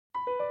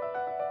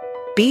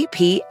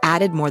BP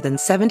added more than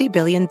 $70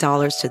 billion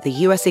to the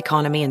U.S.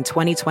 economy in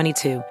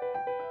 2022.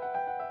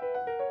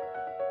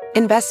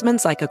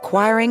 Investments like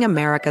acquiring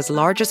America's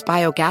largest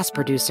biogas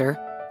producer,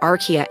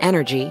 Archaea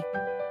Energy,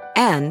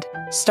 and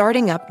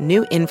starting up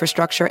new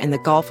infrastructure in the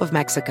Gulf of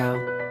Mexico.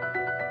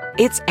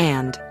 It's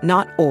and,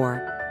 not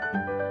or.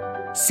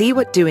 See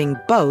what doing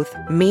both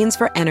means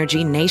for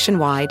energy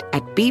nationwide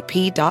at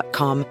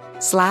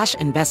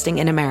bp.com/investing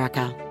in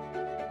America.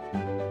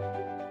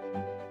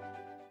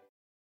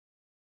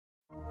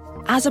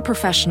 As a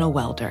professional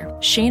welder,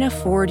 Shayna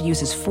Ford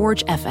uses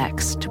Forge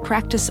FX to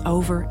practice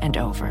over and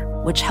over,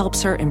 which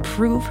helps her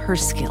improve her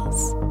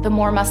skills. The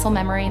more muscle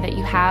memory that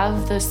you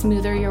have, the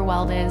smoother your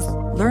weld is.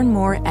 Learn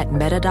more at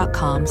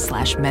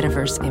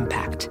meta.com/metaverse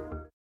impact.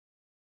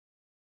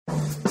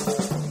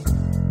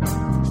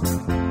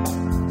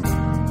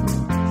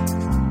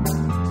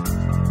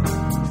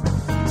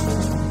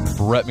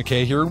 Brett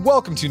McKay here, and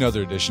welcome to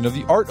another edition of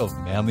the Art of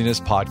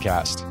Manliness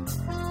podcast.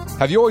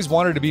 Have you always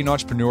wanted to be an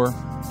entrepreneur,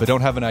 but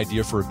don't have an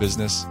idea for a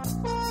business?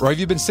 Or have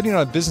you been sitting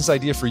on a business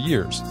idea for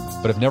years,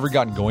 but have never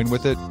gotten going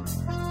with it?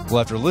 Well,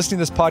 after listening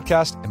to this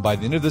podcast, and by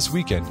the end of this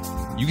weekend,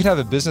 you can have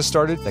a business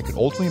started that could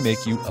ultimately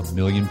make you $1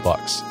 million.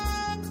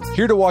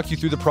 Here to walk you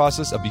through the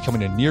process of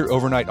becoming a near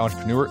overnight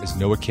entrepreneur is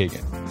Noah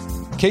Kagan.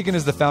 Kagan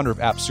is the founder of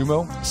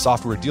AppSumo, a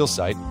software deal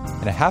site,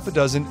 and a half a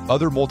dozen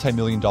other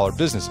multi-million-dollar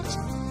businesses,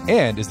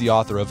 and is the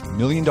author of $1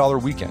 Million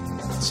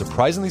Weekend, a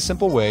surprisingly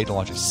simple way to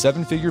launch a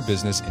seven-figure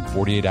business in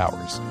 48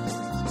 hours.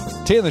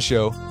 Today on the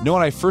show, Noah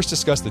and I first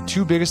discussed the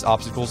two biggest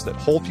obstacles that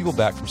hold people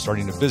back from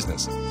starting a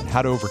business and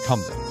how to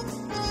overcome them.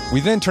 We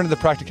then turn to the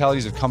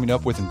practicalities of coming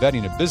up with and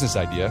vetting a business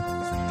idea,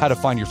 how to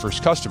find your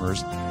first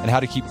customers, and how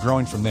to keep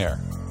growing from there.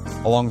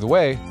 Along the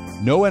way,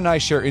 Noah and I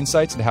share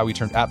insights into how we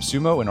turned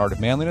AppSumo and Art of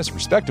Manliness,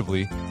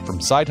 respectively,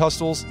 from side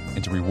hustles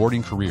into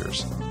rewarding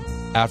careers.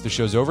 After the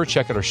show's over,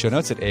 check out our show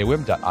notes at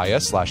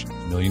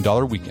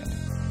aom.is/$1million weekend.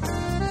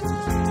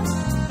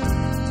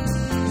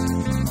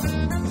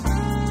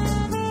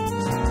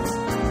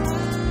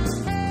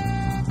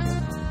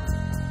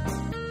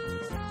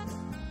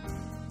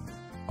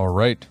 All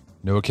right,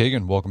 Noah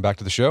Kagan, welcome back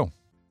to the show.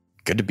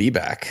 Good to be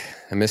back.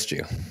 I missed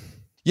you.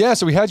 Yeah,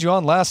 so we had you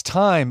on last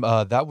time.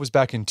 That was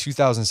back in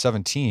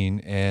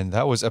 2017, and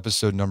that was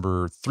episode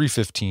number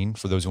 315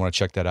 for those who want to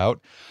check that out.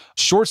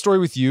 Short story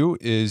with you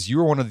is you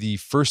were one of the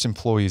first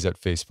employees at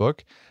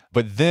Facebook,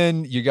 but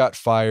then you got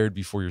fired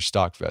before your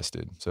stock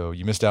vested. So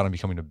you missed out on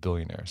becoming a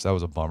billionaire. So that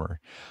was a bummer.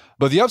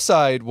 But the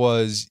upside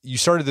was you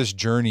started this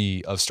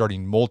journey of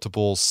starting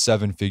multiple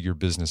seven-figure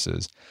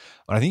businesses.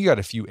 And I think you got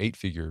a few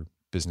eight-figure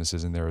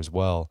businesses in there as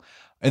well.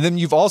 And then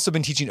you've also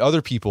been teaching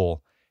other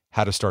people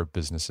how to start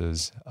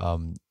businesses.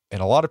 And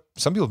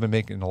some people have been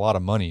making a lot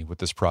of money with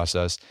this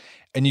process.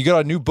 And you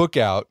got a new book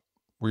out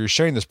where you're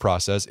sharing this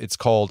process. It's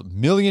called $1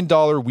 Million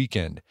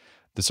Weekend,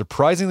 the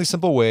surprisingly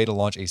simple way to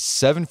launch a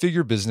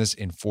seven-figure business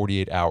in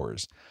 48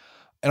 hours.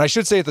 And I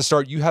should say at the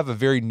start, you have a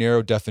very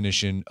narrow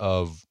definition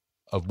of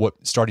what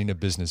starting a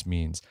business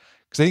means.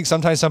 Because I think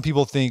sometimes some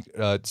people think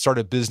start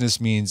a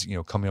business means,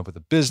 coming up with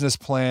a business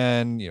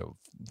plan,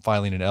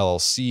 filing an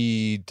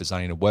LLC,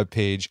 designing a web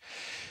page.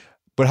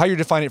 But how you're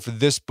defining it for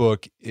this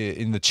book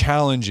in the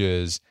challenge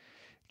is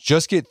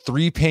just get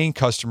 3 paying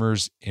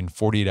customers in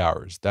 48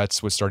 hours.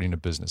 That's what starting a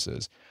business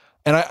is.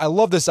 And I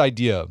love this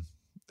idea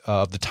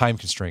of the time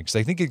constraint because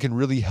I think it can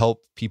really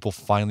help people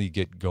finally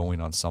get going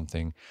on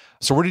something.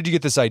 So where did you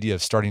get this idea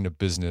of starting a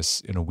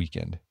business in a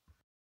weekend?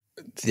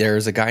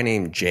 There's a guy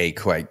named Jake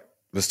who I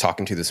was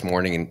talking to this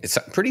morning, and it's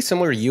pretty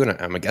similar to you, and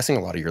I'm guessing a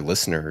lot of your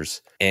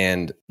listeners.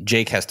 And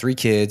Jake has 3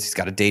 kids. He's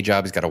got a day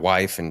job. He's got a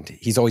wife, and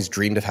he's always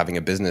dreamed of having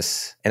a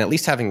business and at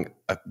least having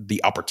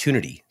the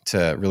opportunity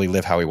to really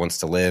live how he wants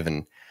to live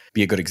and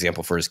be a good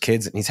example for his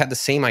kids. And he's had the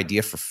same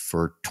idea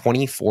for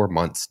 24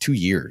 months, 2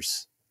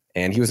 years.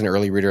 And he was an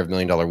early reader of $1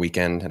 Million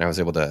Weekend, and I was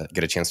able to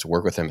get a chance to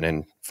work with him. And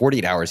in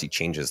 48 hours, he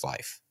changed his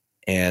life.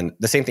 And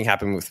the same thing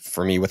happened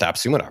for me with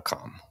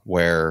AppSumo.com,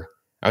 where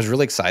I was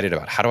really excited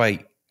about how do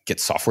I get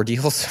software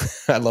deals.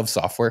 I love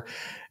software.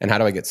 And how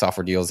do I get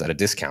software deals at a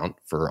discount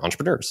for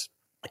entrepreneurs?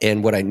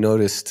 And what I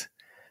noticed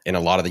in a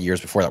lot of the years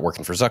before that,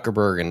 working for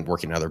Zuckerberg and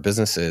working in other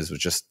businesses, was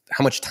just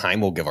how much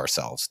time we'll give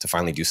ourselves to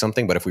finally do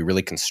something. But if we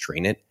really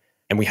constrain it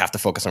and we have to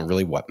focus on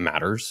really what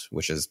matters,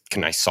 which is,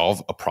 can I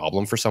solve a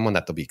problem for someone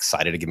that they'll be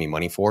excited to give me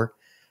money for?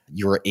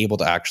 You're able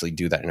to actually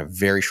do that in a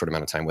very short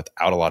amount of time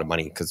without a lot of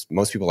money. Because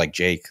most people like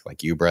Jake,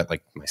 like you, Brett,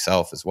 like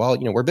myself as well,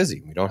 we're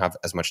busy. We don't have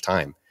as much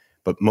time.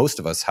 But most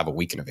of us have a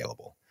weekend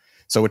available.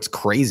 So what's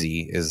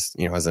crazy is,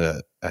 as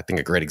I think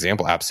a great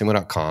example,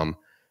 AppSumo.com,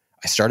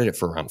 I started it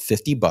for around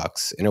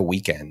 $50 in a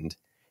weekend.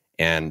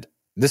 And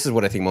this is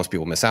what I think most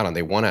people miss out on.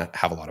 They want to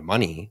have a lot of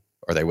money,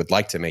 or they would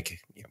like to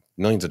make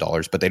millions of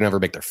dollars, but they never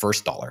make their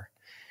first dollar.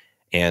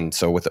 And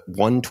so with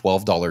one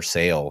 $12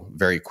 sale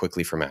very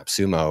quickly from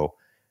AppSumo,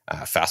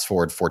 fast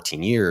forward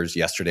 14 years,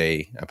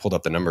 yesterday, I pulled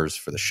up the numbers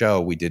for the show.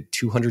 We did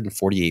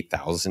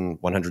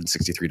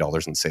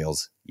 $248,163 in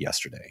sales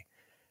yesterday.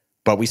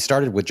 But we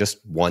started with just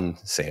one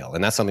sale.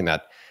 And that's something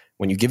that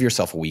when you give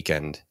yourself a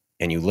weekend,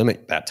 and you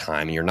limit that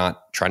time, and you're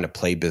not trying to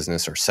play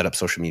business or set up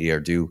social media or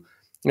do,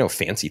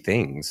 fancy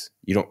things,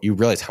 you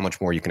realize how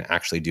much more you can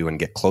actually do and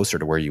get closer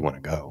to where you want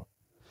to go.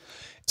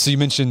 So you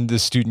mentioned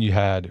this student you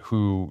had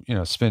who,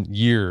 spent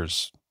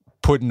years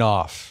putting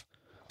off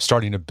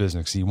starting a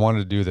business. He wanted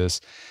to do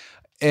this,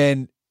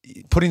 and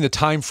putting the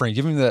time frame,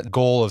 giving him that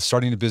goal of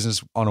starting a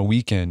business on a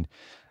weekend,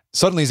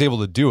 suddenly he's able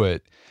to do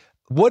it.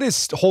 What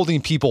is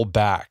holding people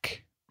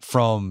back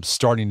from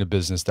starting a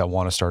business that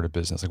want to start a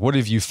business? Like, what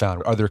have you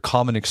found? Are there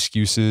common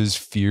excuses,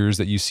 fears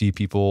that you see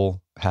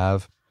people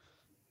have?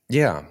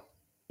 Yeah.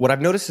 What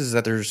I've noticed is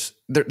that there's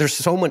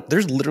so much,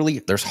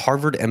 there's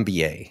Harvard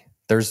MBA,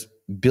 there's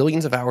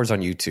billions of hours on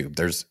YouTube,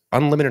 there's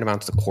unlimited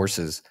amounts of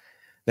courses.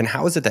 Then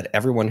how is it that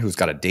everyone who's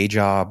got a day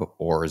job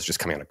or is just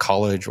coming out of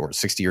college or is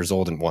 60 years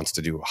old and wants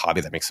to do a hobby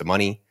that makes some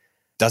money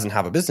doesn't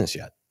have a business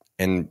yet?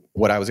 And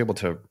what I was able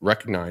to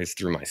recognize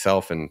through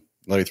myself and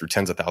literally through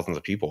tens of thousands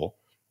of people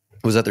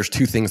was that there's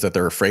two things that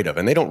they're afraid of,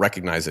 and they don't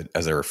recognize it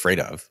as they're afraid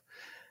of,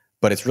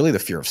 but it's really the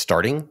fear of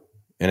starting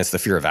and it's the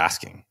fear of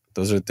asking.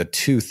 Those are the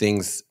two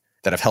things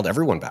that have held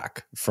everyone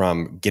back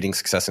from getting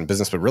success in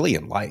business, but really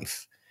in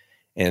life.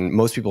 And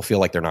most people feel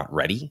like they're not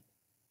ready.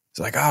 It's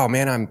like, oh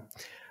man,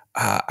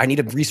 I need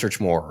to research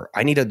more.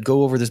 I need to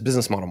go over this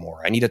business model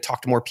more. I need to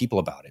talk to more people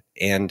about it.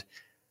 And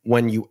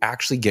when you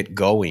actually get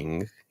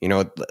going,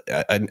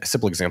 a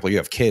simple example, you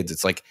have kids.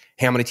 It's like,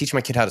 hey, I'm going to teach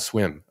my kid how to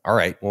swim. All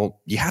right,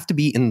 well, you have to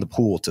be in the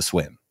pool to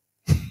swim,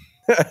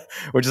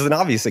 which is an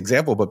obvious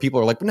example. But people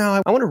are like,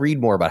 no, I want to read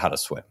more about how to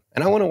swim.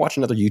 And I want to watch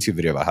another YouTube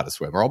video about how to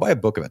swim, or I'll buy a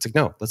book of it. It's like,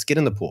 no, let's get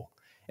in the pool.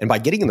 And by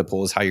getting in the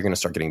pool is how you're going to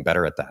start getting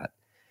better at that.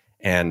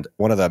 And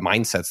one of the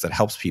mindsets that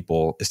helps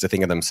people is to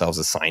think of themselves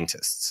as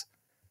scientists.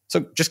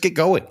 So just get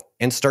going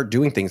and start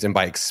doing things. And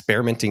by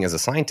experimenting as a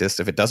scientist,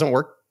 if it doesn't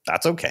work,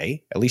 that's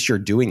okay. At least you're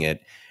doing it,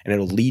 and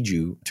it'll lead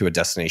you to a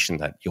destination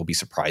that you'll be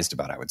surprised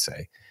about, I would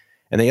say.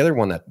 And the other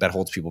one that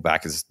holds people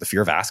back is the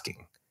fear of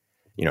asking.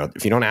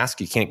 If you don't ask,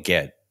 you can't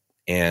get.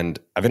 And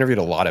I've interviewed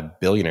a lot of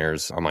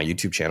billionaires on my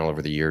YouTube channel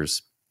over the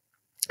years.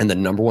 And the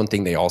number one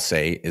thing they all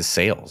say is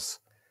sales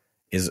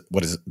is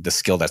what is the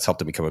skill that's helped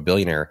them become a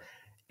billionaire.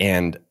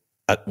 And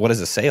what is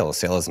a sale? A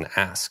sale is an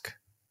ask,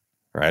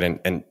 right?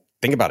 And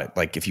think about it.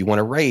 Like if you want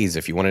a raise,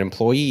 if you want an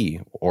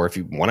employee, or if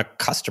you want a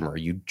customer,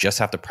 you just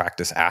have to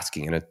practice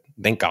asking. And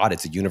thank God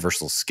it's a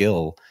universal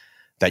skill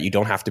that you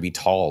don't have to be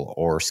tall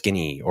or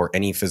skinny or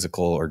any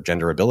physical or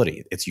gender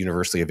ability. It's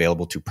universally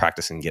available to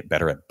practice and get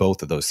better at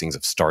both of those things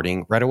of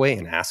starting right away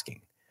and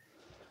asking.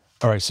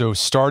 All right. So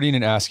starting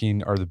and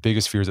asking are the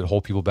biggest fears that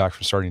hold people back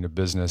from starting a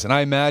business. And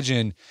I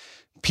imagine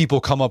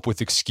people come up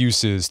with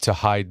excuses to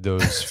hide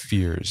those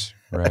fears.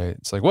 Right.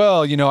 It's like,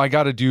 well, I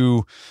got to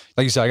do,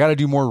 like you said, I got to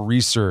do more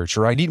research,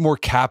 or I need more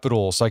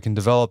capital so I can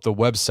develop the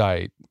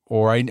website,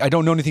 or I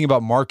don't know anything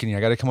about marketing. I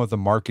got to come up with a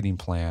marketing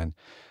plan.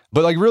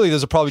 But like really,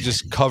 those are probably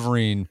just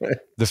covering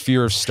the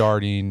fear of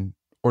starting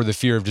or the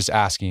fear of just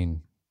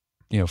asking,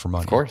 for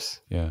money. Of course.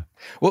 Yeah.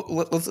 Well,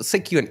 let's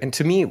take you. And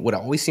to me, what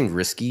always seemed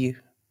risky,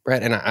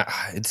 Brett, and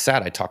it's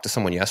sad. I talked to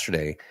someone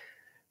yesterday,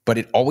 but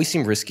it always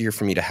seemed riskier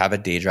for me to have a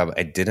day job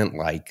I didn't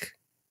like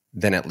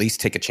than at least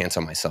take a chance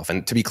on myself.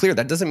 And to be clear,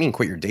 that doesn't mean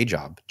quit your day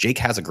job. Jake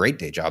has a great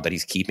day job that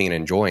he's keeping and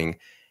enjoying.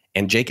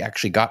 And Jake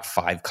actually got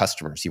 5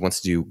 customers. He wants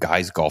to do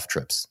guys golf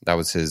trips. That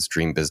was his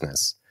dream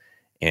business.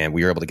 And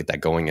we were able to get that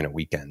going in a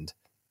weekend.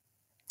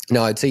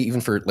 Now, I'd say even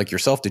for like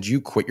yourself, did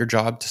you quit your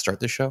job to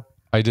start this show?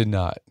 I did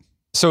not.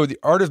 So the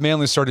Art of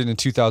Manliness started in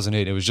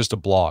 2008. It was just a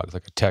blog,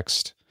 like a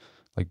text,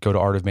 like go to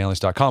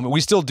artofmanliness.com. And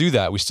we still do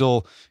that. We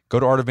still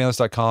go to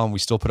artofmanliness.com. We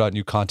still put out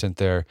new content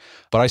there.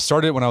 But I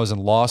started when I was in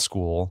law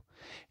school.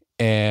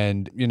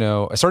 And,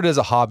 I started as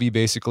a hobby,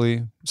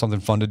 basically, something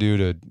fun to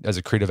do as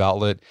a creative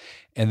outlet.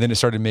 And then it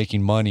started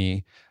making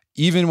money.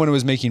 Even when it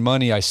was making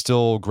money, I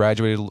still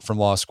graduated from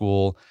law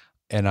school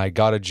and I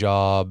got a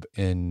job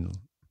in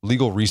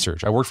legal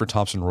research. I worked for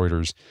Thomson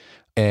Reuters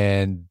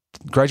and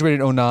graduated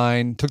in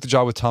 2009, took the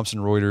job with Thomson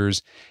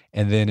Reuters.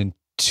 And then in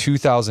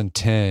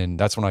 2010,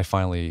 that's when I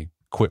finally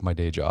quit my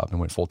day job and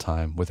went full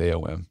time with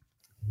AOM.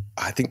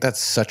 I think that's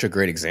such a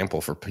great example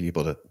for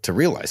people to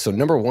realize. So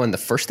number one, the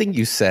first thing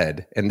you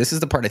said, and this is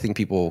the part I think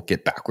people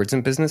get backwards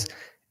in business,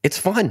 it's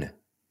fun.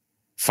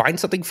 Find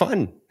something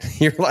fun.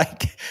 You're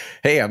like,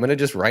 hey, I'm going to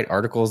just write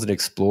articles and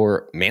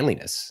explore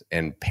manliness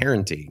and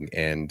parenting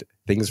and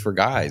things for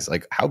guys.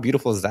 Like, how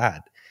beautiful is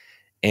that?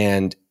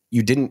 And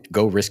you didn't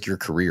go risk your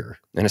career.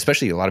 And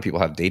especially a lot of people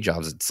have day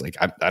jobs. It's like,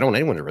 I don't want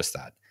anyone to risk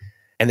that.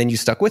 And then you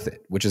stuck with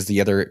it, which is the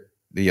other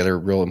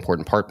real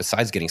important part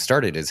besides getting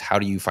started is how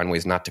do you find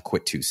ways not to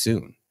quit too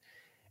soon?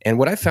 And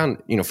what I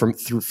found,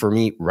 for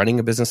me running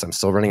a business, I'm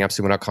still running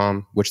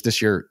AppSumo.com, which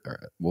this year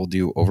will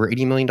do over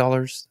 $80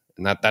 million.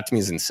 And that to me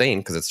is insane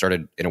because it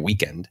started in a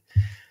weekend.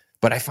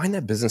 But I find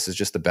that business is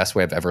just the best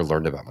way I've ever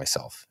learned about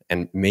myself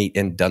and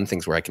done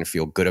things where I can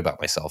feel good about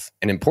myself.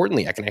 And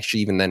importantly, I can actually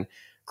even then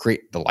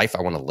create the life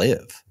I want to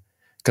live.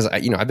 Because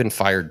I've been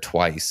fired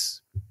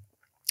twice.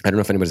 I don't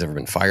know if anybody's ever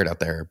been fired out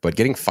there, but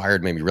getting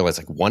fired made me realize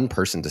like one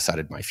person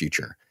decided my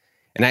future.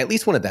 And I at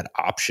least wanted that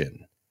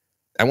option.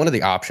 I wanted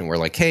the option where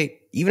like, hey,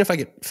 even if I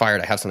get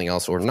fired, I have something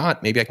else, or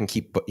not, maybe I can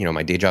keep,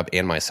 my day job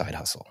and my side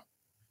hustle.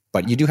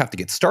 But you do have to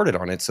get started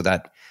on it so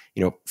that,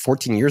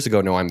 14 years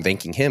ago, no, I'm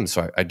thanking him.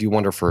 So I do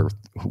wonder for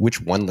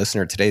which one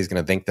listener today is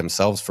going to thank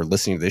themselves for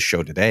listening to this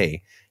show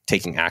today,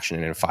 taking action,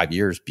 and in 5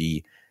 years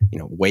be,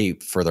 way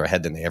further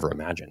ahead than they ever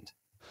imagined.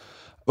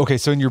 Okay.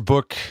 So in your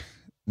book,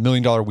 $1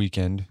 Million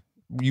Weekend,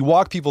 you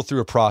walk people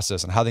through a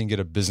process on how they can get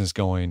a business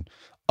going,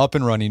 up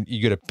and running.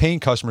 You get a paying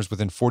customers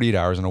within 48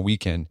 hours on a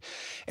weekend.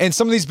 And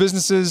some of these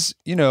businesses,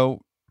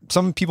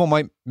 some people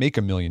might make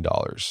 $1 million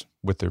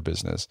with their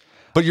business.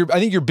 But I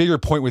think your bigger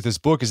point with this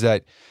book is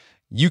that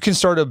you can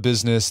start a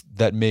business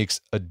that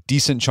makes a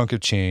decent chunk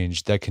of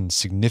change that can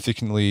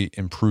significantly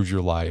improve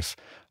your life.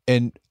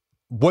 And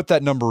what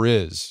that number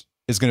is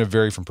going to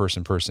vary from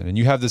person to person. And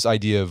you have this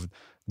idea of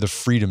the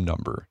freedom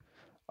number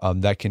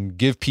that can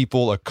give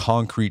people a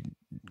concrete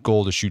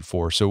goal to shoot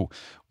for. So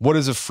what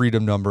is a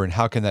freedom number and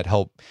how can that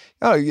help?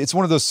 It's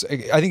one of those, I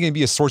think it can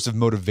be a source of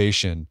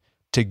motivation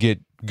to get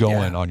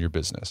going on your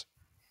business.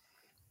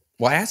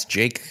 Well, I asked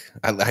Jake,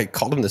 I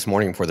called him this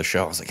morning before the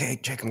show. I was like, hey,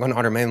 Jake, I'm going to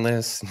order mailing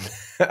list.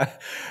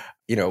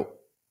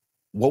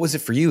 What was it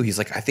for you? He's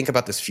like, I think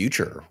about this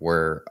future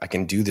where I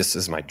can do this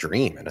as my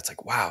dream. And it's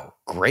like, wow,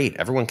 great.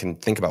 Everyone can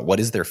think about what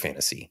is their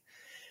fantasy.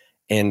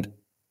 And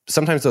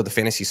sometimes though, the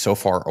fantasy is so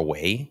far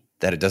away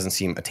that it doesn't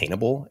seem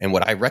attainable. And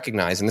what I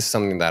recognize, and this is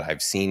something that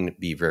I've seen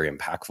be very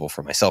impactful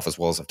for myself, as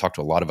well as I've talked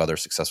to a lot of other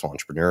successful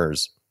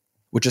entrepreneurs,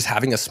 which is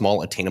having a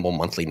small attainable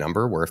monthly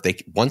number where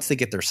once they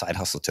get their side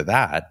hustle to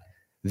that,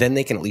 then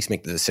they can at least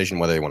make the decision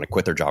whether they want to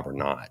quit their job or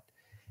not.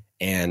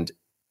 And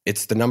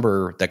it's the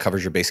number that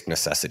covers your basic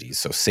necessities.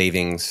 So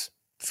savings,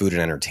 food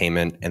and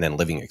entertainment, and then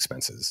living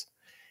expenses.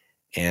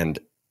 And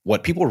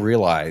what people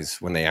realize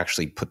when they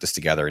actually put this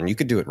together, and you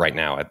could do it right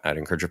now. I'd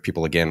encourage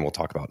people, again, we'll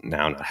talk about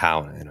now, not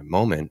how in a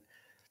moment,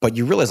 but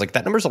you realize like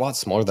that number is a lot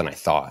smaller than I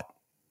thought.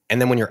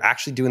 And then when you're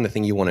actually doing the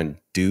thing you want to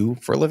do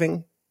for a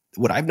living,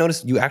 what I've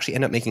noticed, you actually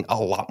end up making a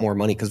lot more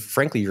money because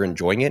frankly, you're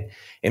enjoying it.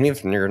 And even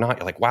if you're not,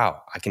 you're like,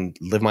 wow, I can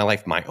live my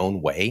life my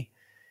own way.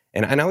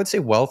 And I would say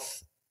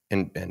wealth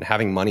and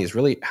having money is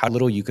really how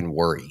little you can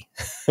worry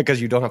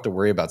because you don't have to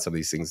worry about some of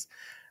these things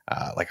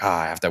I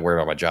have to worry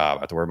about my job,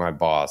 I have to worry about my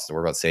boss, I have to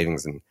worry about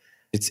savings. And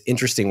it's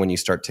interesting when you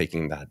start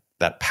taking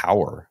that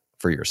power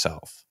for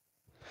yourself.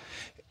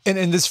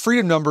 And this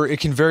freedom number, it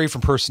can vary from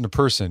person to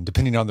person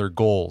depending on their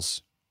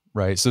goals,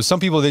 right? So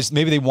some people,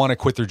 maybe they want to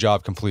quit their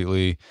job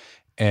completely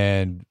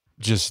and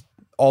just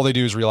all they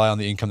do is rely on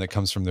the income that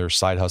comes from their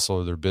side hustle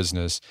or their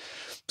business.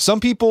 Some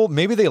people,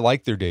 maybe they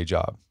like their day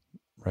job,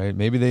 right?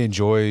 Maybe they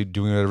enjoy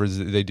doing whatever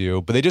they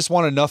do, but they just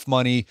want enough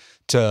money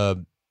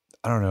to,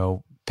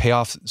 pay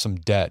off some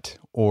debt,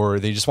 or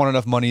they just want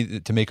enough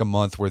money to make a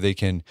month where they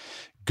can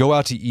go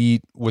out to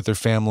eat with their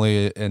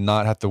family and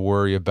not have to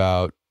worry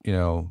about,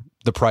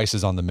 the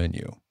prices on the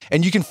menu.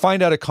 And you can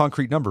find out a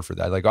concrete number for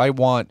that. Like I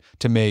want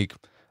to make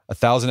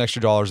 $1,000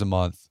 extra a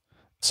month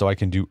so I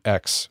can do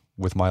X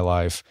with my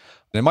life.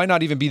 And it might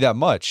not even be that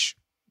much.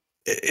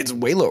 It's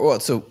way lower.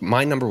 So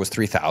my number was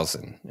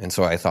 3,000. And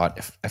so I thought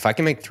if I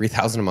can make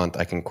 3,000 a month,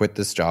 I can quit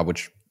this job,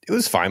 which it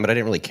was fine, but I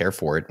didn't really care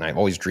for it. And I've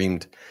always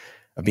dreamed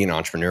of being an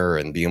entrepreneur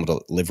and being able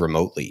to live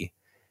remotely.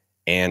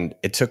 And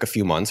it took a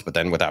few months, but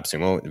then with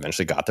AppSumo,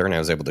 eventually got there and I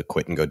was able to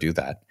quit and go do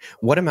that.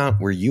 What amount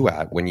were you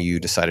at when you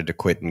decided to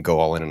quit and go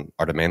all in on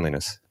Art of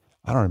Manliness?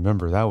 I don't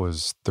remember. That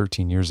was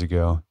 13 years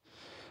ago.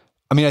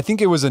 I mean, I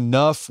think it was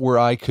enough where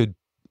I could,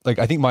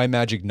 I think my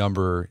magic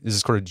number, this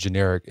is sort of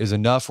generic, is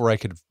enough where I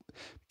could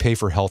pay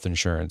for health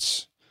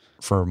insurance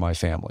for my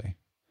family.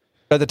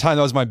 At the time,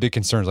 that was my big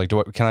concern.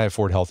 Can I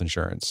afford health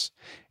insurance?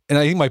 And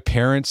I think my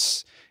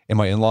parents and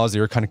my in-laws, they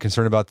were kind of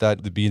concerned about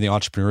that, being the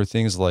entrepreneur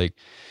things. I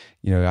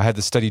had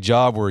this steady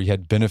job where you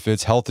had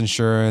benefits, health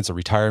insurance, a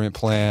retirement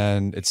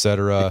plan, et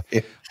cetera.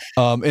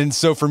 And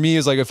so for me,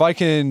 it's like, if I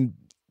can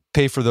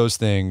pay for those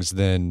things,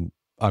 then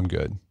I'm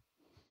good.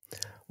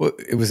 Well,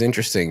 it was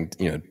interesting,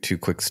 two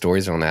quick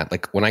stories on that.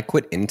 Like when I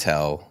quit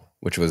Intel,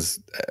 which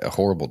was a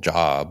horrible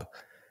job,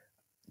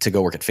 to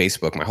go work at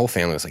Facebook, my whole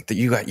family was like,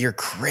 you're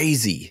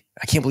crazy.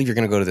 I can't believe you're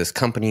going to go to this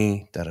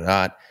company,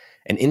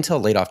 And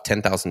Intel laid off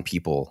 10,000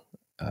 people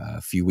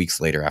a few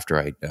weeks later after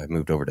I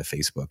moved over to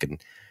Facebook.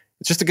 And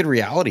it's just a good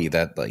reality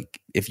that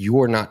if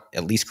you are not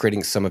at least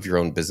creating some of your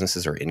own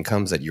businesses or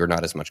incomes, that you're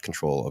not as much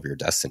control of your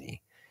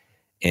destiny.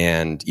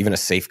 And even a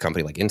safe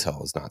company like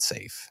Intel is not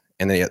safe.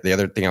 And the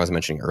other thing I was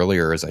mentioning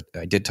earlier is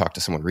I did talk to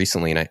someone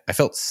recently, and I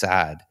felt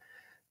sad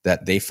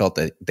that they felt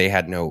that they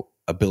had no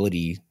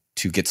ability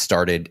to get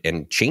started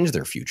and change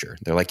their future.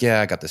 They're like, yeah,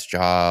 I got this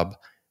job,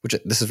 which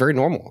this is very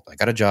normal. I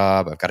got a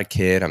job, I've got a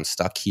kid, I'm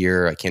stuck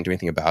here, I can't do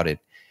anything about it.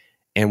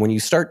 And when you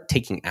start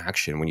taking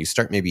action, when you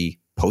start maybe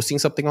posting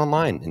something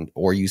online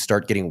or you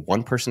start getting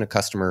one person a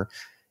customer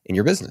in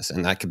your business,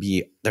 and that could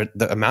be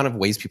the amount of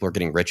ways people are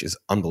getting rich is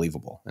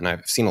unbelievable. And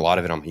I've seen a lot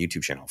of it on my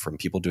YouTube channel, from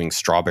people doing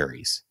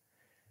strawberries,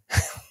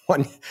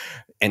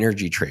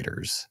 energy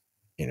traders,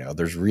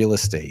 there's real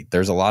estate,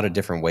 there's a lot of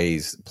different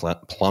ways,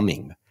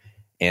 plumbing.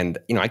 And,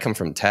 I come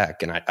from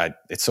tech, and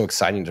it's so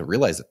exciting to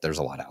realize that there's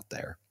a lot out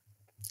there.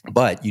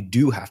 But you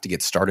do have to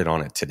get started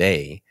on it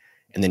today.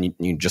 And then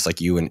you just like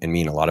you and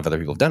me and a lot of other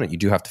people have done it, you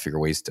do have to figure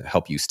ways to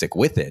help you stick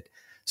with it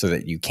so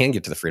that you can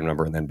get to the freedom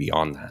number and then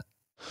beyond that.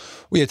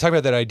 Well, yeah, talk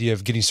about that idea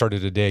of getting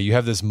started today. You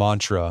have this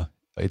mantra,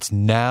 it's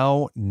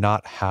now,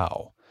 not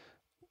how.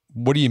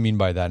 What do you mean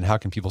by that? And how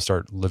can people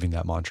start living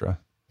that mantra?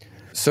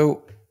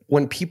 So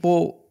when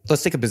people,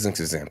 let's take a business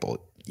example.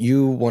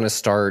 You want to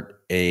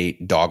start a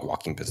dog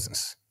walking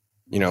business.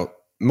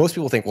 Most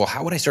people think, well,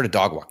 how would I start a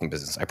dog walking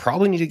business? I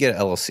probably need to get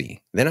an LLC.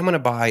 Then I'm going to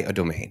buy a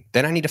domain.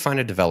 Then I need to find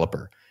a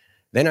developer.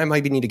 Then I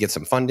might need to get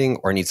some funding,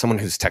 or I need someone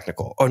who's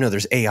technical. Oh no,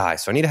 there's AI.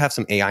 So I need to have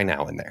some AI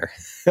now in there.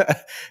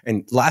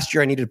 And last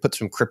year I needed to put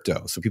some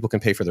crypto so people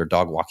can pay for their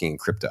dog walking in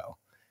crypto.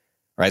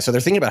 Right? So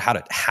they're thinking about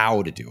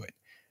how to do it.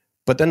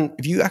 But then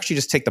if you actually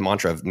just take the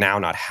mantra of now,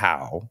 not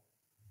how,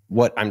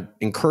 what I'm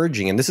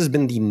encouraging, and this has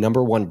been the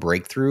number one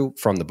breakthrough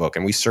from the book,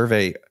 and we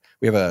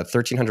have a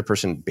 1,300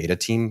 person beta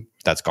team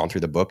that's gone through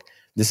the book.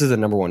 This is the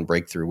number one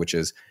breakthrough, which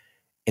is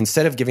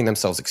instead of giving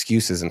themselves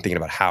excuses and thinking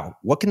about how,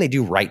 what can they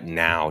do right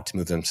now to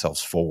move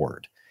themselves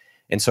forward?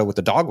 And so with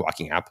the dog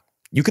walking app,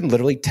 you can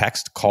literally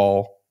text,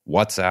 call,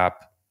 WhatsApp,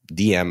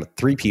 DM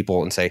 3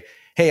 people and say,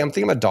 hey, I'm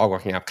thinking about a dog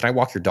walking app. Can I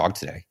walk your dog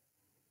today?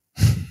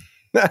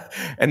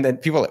 And then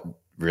people are like,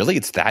 really?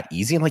 It's that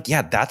easy? I'm like,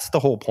 yeah, that's the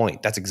whole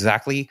point. That's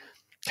exactly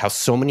how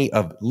so many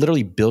of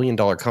literally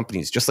billion-dollar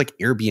companies, just like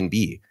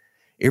Airbnb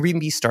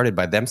started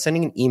by them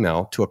sending an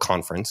email to a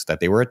conference that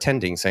they were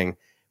attending saying,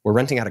 we're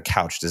renting out a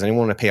couch. Does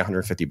anyone want to pay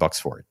 $150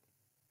 for it?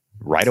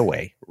 Right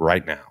away,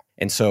 right now.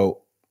 And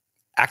so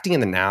acting in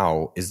the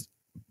now is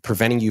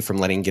preventing you from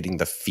getting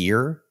the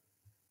fear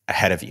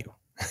ahead of you.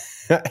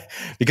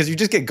 Because you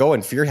just get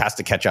going, fear has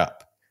to catch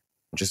up.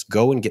 Just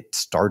go and get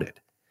started.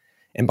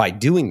 And by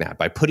doing that,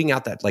 by putting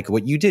out that, like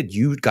what you did,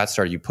 you got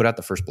started, you put out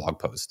the first blog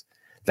post.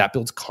 That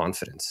builds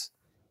confidence.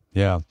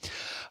 Yeah.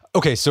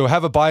 Okay, so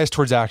have a bias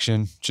towards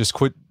action. Just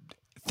quit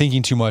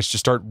thinking too much. Just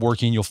start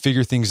working. You'll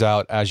figure things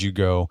out as you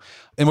go.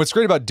 And what's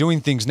great about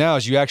doing things now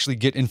is you actually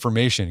get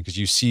information because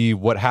you see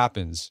what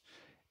happens.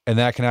 And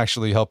that can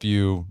actually help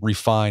you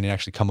refine and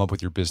actually come up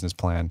with your business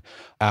plan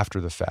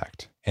after the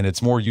fact. And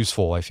it's more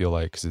useful, I feel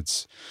like, because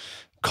it's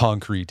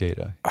concrete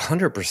data.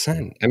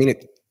 100%. I mean,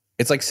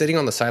 it's like sitting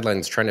on the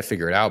sidelines trying to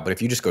figure it out. But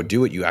if you just go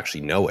do it, you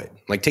actually know it.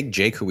 Like take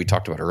Jake, who we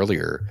talked about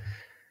earlier.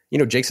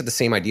 Jake's had the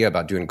same idea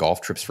about doing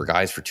golf trips for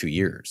guys for 2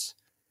 years.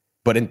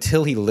 But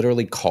until he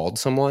literally called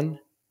someone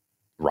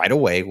right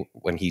away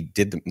when he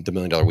did the $1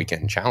 Million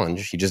Weekend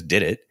Challenge, he just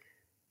did it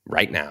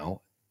right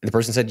now. And the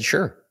person said,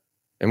 sure.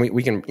 And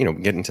we can,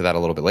 get into that a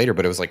little bit later.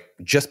 But it was like,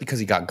 just because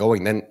he got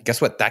going, then guess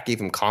what? That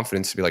gave him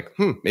confidence to be like,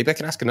 maybe I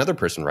can ask another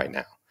person right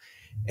now.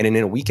 And in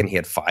a weekend, he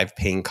had 5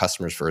 paying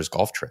customers for his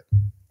golf trip,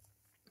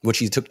 which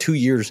he took 2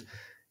 years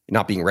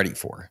not being ready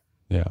for.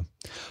 Yeah.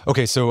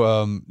 Okay.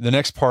 So the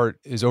next part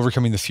is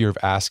overcoming the fear of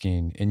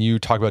asking. And you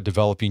talk about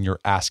developing your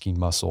asking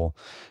muscle.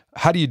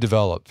 How do you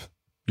develop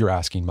your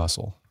asking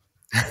muscle?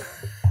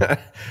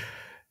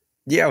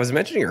 Yeah, I was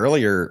mentioning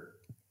earlier,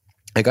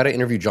 I got to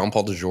interview John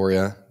Paul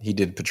DeJoria. He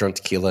did Patron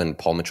Tequila and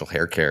Paul Mitchell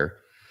Hair Care.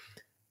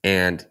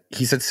 And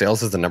he said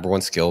sales is the number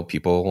one skill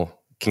people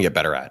can get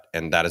better at.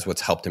 And that is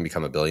what's helped him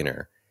become a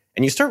billionaire.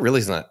 And you start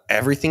realizing that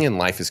everything in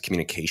life is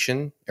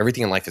communication.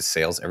 Everything in life is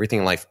sales. Everything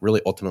in life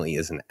really ultimately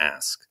is an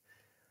ask.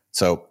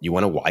 So you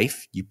want a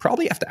wife, you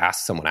probably have to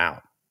ask someone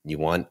out. You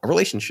want a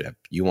relationship.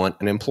 You want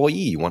an employee.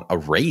 You want a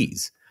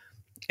raise.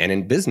 And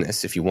in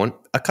business, if you want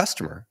a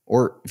customer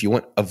or if you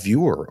want a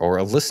viewer or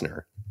a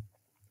listener,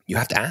 you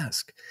have to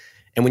ask.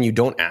 And when you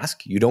don't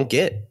ask, you don't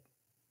get.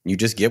 You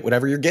just get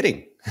whatever you're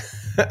getting.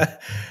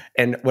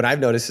 And what I've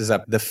noticed is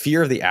that the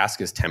fear of the ask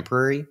is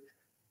temporary,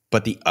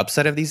 but the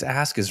upside of these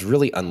asks is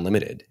really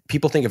unlimited.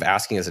 People think of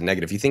asking as a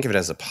negative. You think of it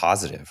as a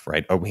positive,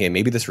 right? Okay,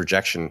 maybe this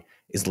rejection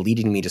is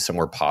leading me to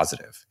somewhere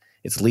positive.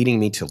 It's leading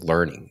me to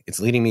learning. It's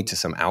leading me to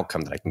some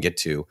outcome that I can get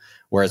to.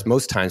 Whereas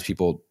most times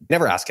people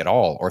never ask at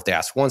all, or if they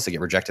ask once, they get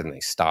rejected and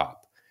they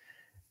stop.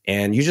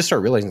 And you just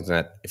start realizing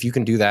that if you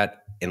can do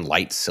that in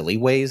light, silly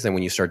ways, then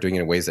when you start doing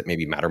it in ways that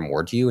maybe matter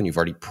more to you and you've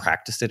already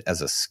practiced it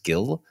as a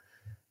skill,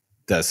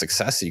 the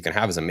success that you can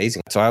have is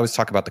amazing. So I always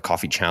talk about the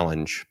coffee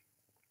challenge.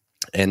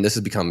 And this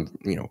has become,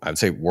 I would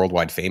say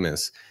worldwide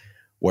famous,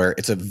 where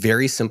it's a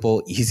very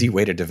simple, easy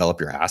way to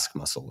develop your ask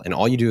muscle. And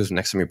all you do is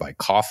next time you buy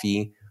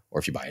coffee, or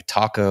if you buy a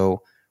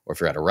taco, or if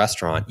you're at a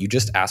restaurant, you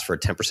just ask for a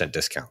 10%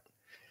 discount.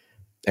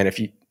 And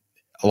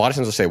a lot of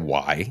times they'll say,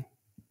 why?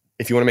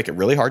 If you want to make it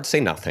really hard, say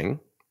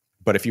nothing.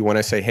 But if you want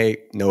to say, hey,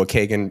 Noah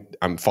Kagan,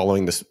 I'm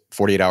following this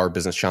 48-hour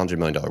business challenge, $1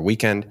 Million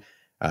Weekend,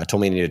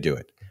 told me I need to do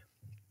it.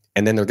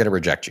 And then they're going to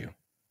reject you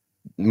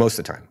most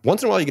of the time.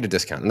 Once in a while, you get a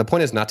discount. And the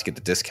point is not to get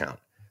the discount.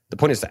 The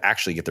point is to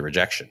actually get the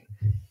rejection.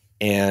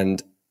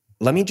 And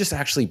let me just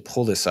actually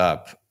pull this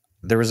up.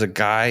 There was a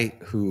guy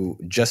who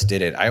just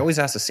did it. I always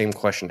ask the same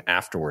question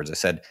afterwards. I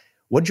said,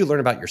 what did you learn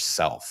about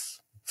yourself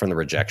from the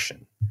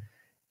rejection?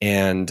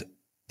 And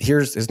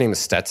his name is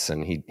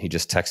Stetson. He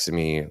just texted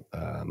me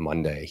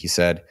Monday. He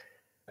said,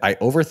 I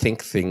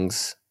overthink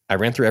things I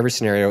ran through every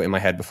scenario in my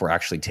head before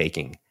actually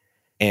taking.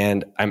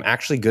 And I'm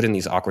actually good in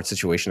these awkward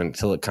situations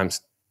until it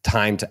comes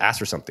time to ask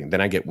for something.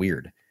 Then I get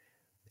weird.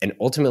 And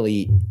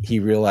ultimately, he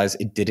realized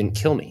it didn't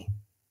kill me.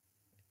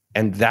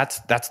 And that's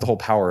the whole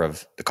power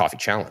of the coffee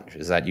challenge,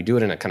 is that you do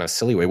it in a kind of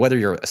silly way. Whether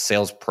you're a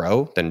sales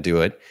pro, then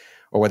do it.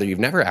 Or whether you've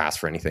never asked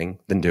for anything,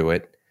 then do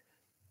it.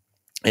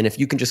 And if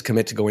you can just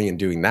commit to going and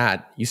doing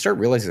that, you start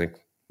realizing,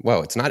 like,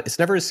 whoa, it's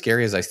never as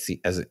scary as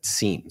it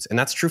seems. And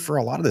that's true for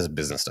a lot of this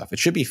business stuff. It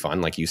should be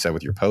fun, like you said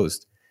with your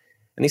post.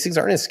 And these things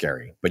aren't as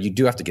scary, but you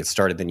do have to get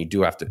started. Then you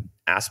do have to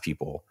ask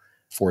people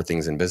for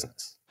things in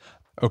business.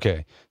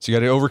 Okay. So you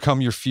got to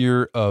overcome your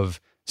fear of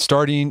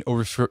starting,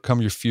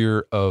 overcome your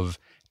fear of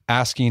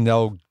asking.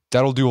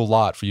 That'll do a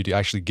lot for you to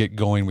actually get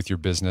going with your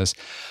business.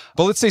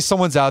 But let's say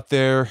someone's out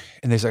there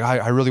and they say,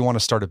 I really want to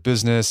start a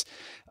business,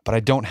 but I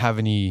don't have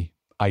any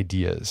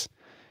ideas.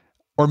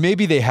 Or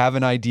maybe they have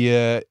an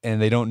idea and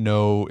they don't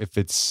know if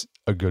it's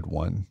a good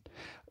one.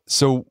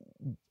 So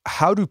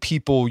how do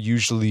people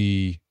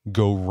usually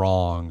go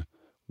wrong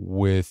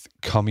with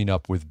coming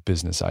up with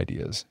business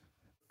ideas?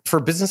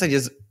 For business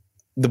ideas,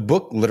 the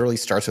book literally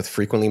starts with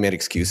frequently made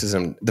excuses.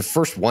 And the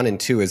first 1 and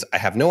 2 is I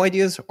have no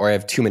ideas or I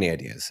have too many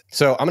ideas.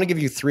 So I'm going to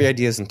give you 3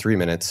 ideas in 3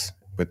 minutes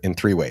in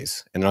 3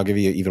 ways. And then I'll give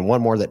you even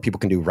one more that people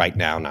can do right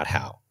now, not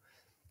how.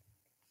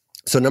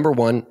 So number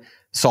 1,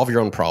 solve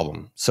your own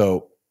problem.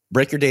 So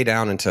break your day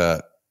down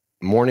into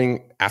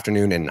morning,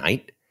 afternoon, and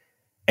night.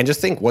 And just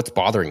think what's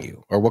bothering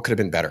you or what could have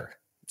been better.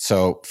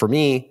 So for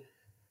me,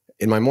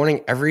 in my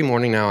morning, every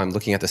morning now, I'm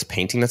looking at this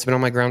painting that's been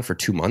on my ground for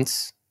 2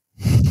 months.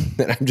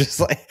 And I'm just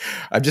like,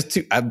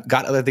 I've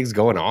got other things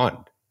going on.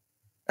 And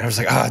I was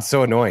like, it's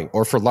so annoying.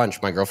 Or for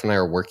lunch, my girlfriend and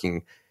I are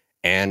working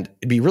and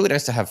it'd be really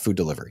nice to have food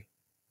delivery.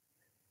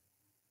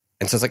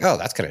 And so it's like,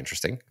 that's kind of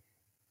interesting.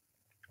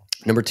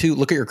 Number 2,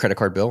 look at your credit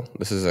card bill.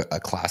 This is a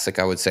classic,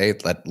 I would say.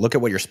 Look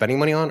at what you're spending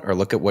money on or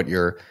look at what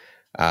you're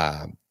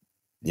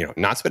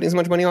not spending as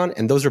much money on.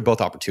 And those are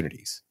both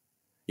opportunities.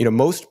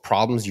 Most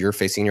problems you're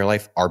facing in your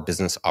life are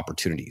business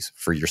opportunities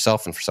for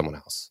yourself and for someone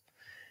else.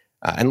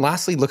 And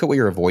lastly, look at what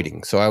you're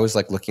avoiding. So I was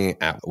looking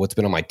at what's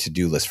been on my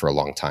to-do list for a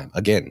long time.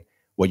 Again,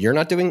 what you're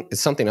not doing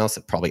is something else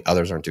that probably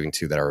others aren't doing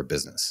too that are a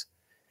business.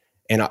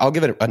 And I'll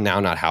give it a now,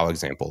 not how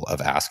example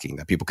of asking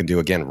that people can do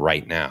again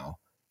right now.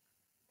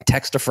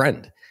 Text a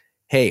friend.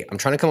 Hey, I'm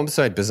trying to come up with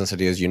some business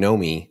ideas. You know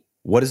me.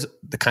 What is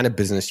the kind of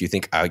business you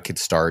think I could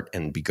start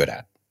and be good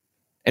at?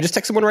 And just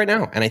text someone right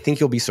now. And I think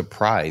you'll be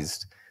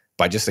surprised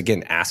by just,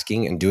 again,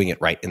 asking and doing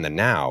it right in the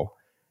now,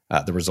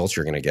 the results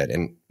you're going to get.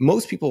 And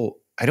most people,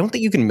 I don't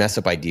think you can mess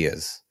up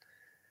ideas,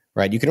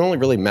 right? You can only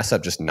really mess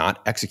up just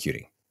not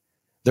executing.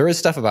 There is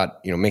stuff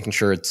about, making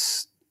sure it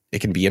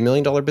can be $1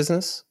 million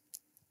business,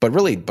 but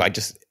really by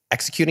just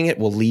executing it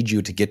will lead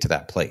you to get to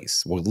that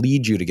place, will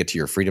lead you to get to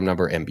your freedom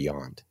number and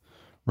beyond.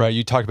 Right.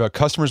 You talk about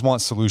customers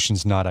want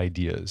solutions, not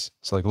ideas.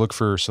 So look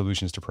for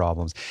solutions to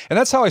problems. And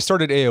that's how I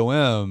started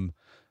AOM.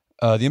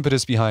 The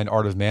impetus behind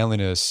Art of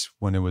Manliness,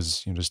 when it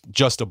was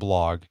just a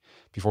blog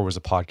before it was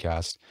a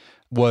podcast,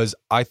 was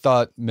I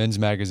thought men's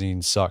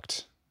magazine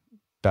sucked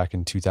back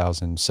in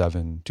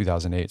 2007,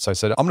 2008. So I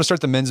said, I'm going to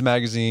start the men's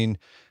magazine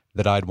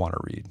that I'd want to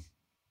read.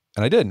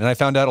 And I did. And I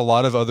found out a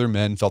lot of other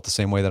men felt the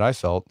same way that I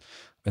felt.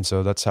 And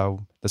so that's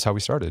how we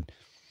started.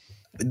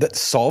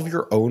 Solve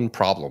your own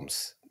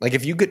problems.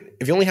 If you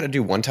only had to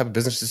do one type of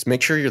business, just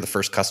make sure you're the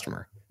first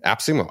customer.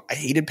 AppSumo, I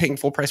hated paying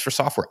full price for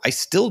software. I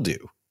still do.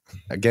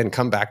 Again,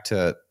 come back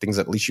to things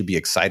that at least you'd be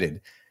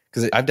excited.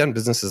 Because I've done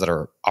businesses that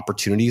are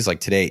opportunities. Like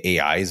today,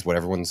 AI is what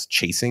everyone's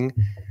chasing.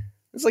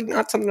 It's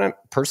not something I'm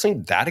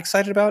personally that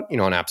excited about.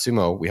 On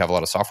AppSumo, we have a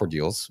lot of software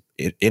deals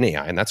in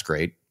AI, and that's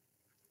great.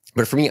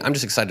 But for me, I'm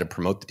just excited to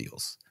promote the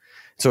deals.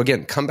 So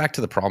again, come back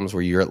to the problems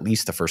where you're at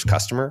least the first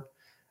customer.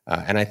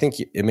 And I think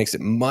it makes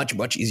it much,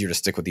 much easier to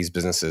stick with these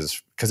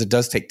businesses because it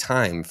does take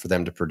time for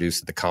them to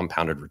produce the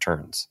compounded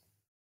returns.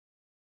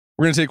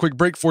 We're going to take a quick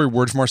break for a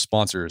word from our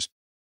sponsors.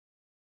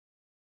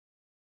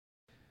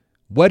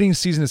 Wedding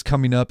season is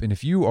coming up, and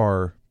if you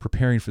are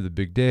preparing for the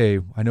big day,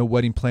 I know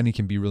wedding planning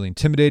can be really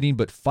intimidating,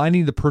 but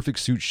finding the perfect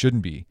suit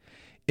shouldn't be.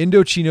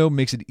 Indochino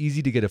makes it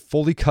easy to get a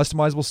fully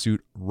customizable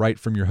suit right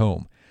from your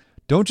home.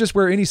 Don't just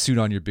wear any suit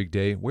on your big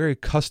day, wear a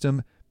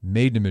custom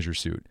made-to-measure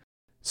suit.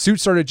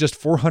 Suits start at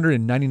just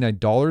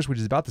 $499, which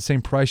is about the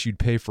same price you'd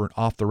pay for an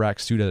off-the-rack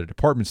suit at a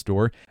department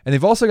store. And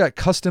they've also got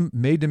custom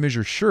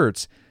made-to-measure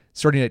shirts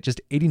starting at just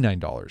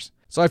 $89.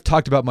 So I've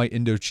talked about my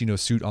Indochino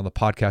suit on the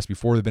podcast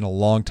before. They've been a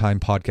long-time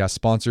podcast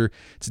sponsor.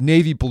 It's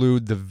navy blue.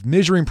 The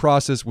measuring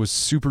process was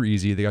super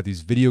easy. They got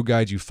these video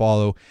guides you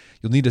follow.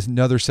 You'll need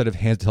another set of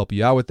hands to help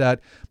you out with that.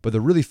 But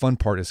the really fun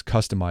part is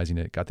customizing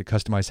it. Got to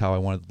customize how I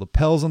wanted the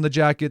lapels on the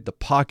jacket, the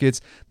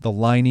pockets, the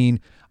lining.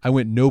 I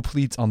went no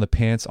pleats on the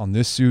pants on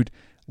this suit.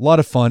 A lot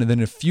of fun. And then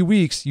in a few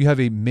weeks, you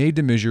have a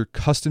made-to-measure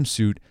custom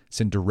suit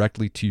sent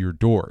directly to your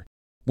door.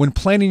 When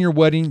planning your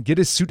wedding, get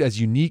a suit as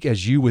unique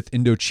as you with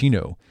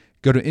Indochino.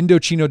 Go to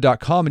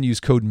Indochino.com and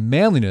use code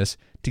manliness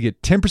to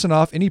get 10%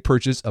 off any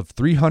purchase of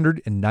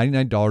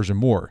 $399 or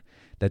more.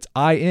 That's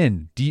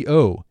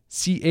Indochino.com.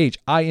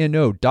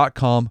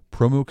 CHINO.com,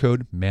 promo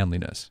code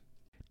manliness.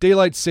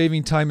 Daylight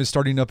saving time is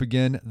starting up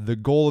again. The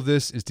goal of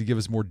this is to give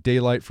us more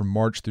daylight from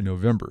March through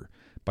November.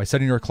 By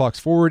setting our clocks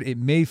forward, it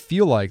may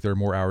feel like there are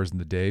more hours in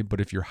the day, but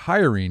if you're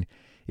hiring,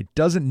 it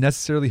doesn't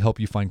necessarily help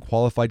you find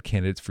qualified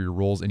candidates for your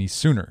roles any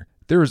sooner.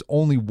 There is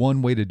only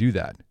one way to do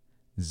that: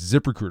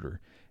 ZipRecruiter.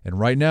 And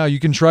right now you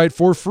can try it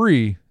for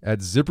free at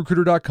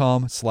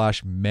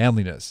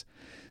ZipRecruiter.com/manliness.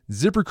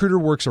 ZipRecruiter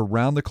works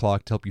around the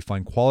clock to help you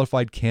find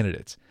qualified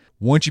candidates.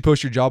 Once you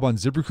post your job on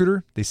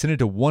ZipRecruiter, they send it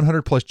to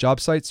 100 plus job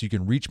sites so you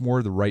can reach more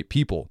of the right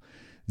people.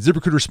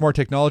 ZipRecruiter's smart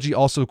technology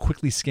also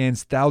quickly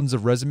scans thousands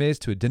of resumes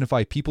to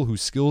identify people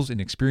whose skills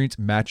and experience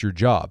match your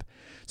job.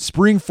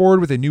 Spring forward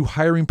with a new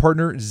hiring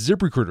partner,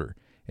 ZipRecruiter,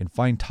 and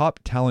find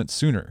top talent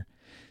sooner.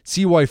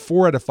 See why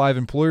 4 out of 5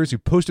 employers who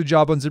post a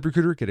job on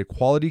ZipRecruiter get a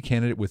quality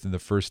candidate within the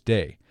first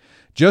day.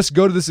 Just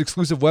go to this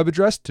exclusive web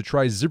address to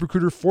try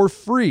ZipRecruiter for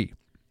free.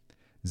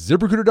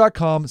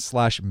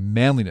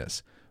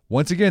 ZipRecruiter.com/manliness.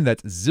 Once again,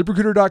 that's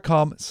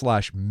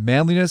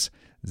ZipRecruiter.com/manliness.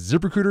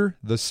 ZipRecruiter,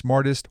 the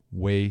smartest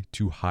way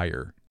to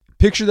hire.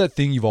 Picture that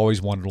thing you've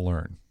always wanted to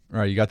learn.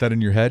 All right, you got that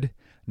in your head?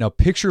 Now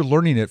picture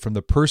learning it from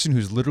the person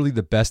who's literally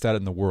the best at it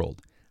in the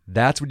world.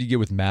 That's what you get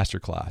with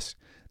Masterclass.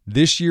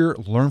 This year,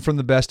 learn from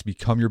the best to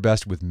become your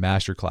best with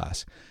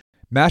Masterclass.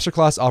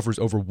 Masterclass offers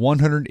over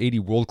 180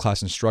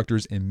 world-class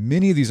instructors, and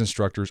many of these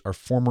instructors are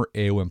former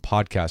AOM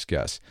podcast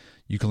guests.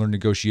 You can learn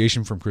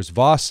negotiation from Chris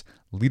Voss,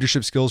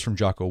 leadership skills from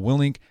Jocko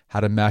Willink, how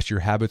to master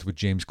your habits with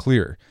James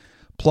Clear.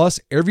 Plus,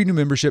 every new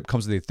membership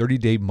comes with a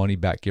 30-day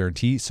money-back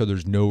guarantee, so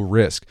there's no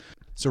risk.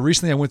 So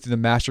recently I went through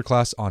the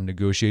masterclass on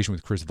negotiation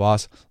with Chris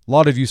Voss. A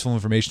lot of useful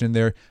information in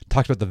there.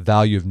 Talked about the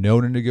value of no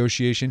in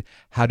negotiation,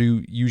 how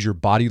to use your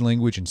body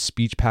language and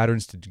speech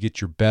patterns to get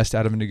your best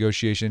out of a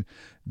negotiation.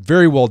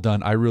 Very well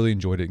done. I really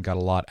enjoyed it and got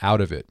a lot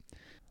out of it.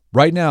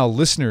 Right now,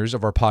 listeners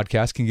of our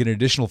podcast can get an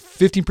additional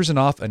 15%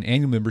 off an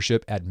annual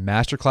membership at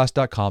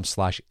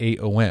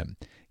masterclass.com/AOM.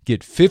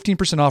 Get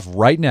 15% off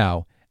right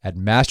now at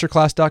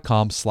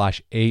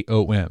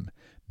masterclass.com/AOM.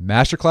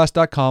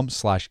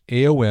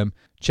 Masterclass.com/AOM.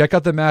 Check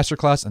out the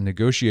masterclass on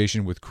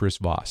negotiation with Chris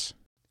Voss.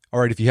 All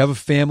right, if you have a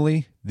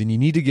family, then you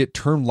need to get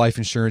term life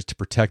insurance to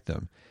protect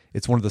them.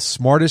 It's one of the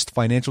smartest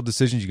financial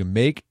decisions you can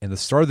make, and the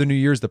start of the new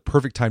year is the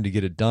perfect time to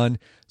get it done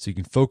so you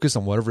can focus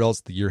on whatever else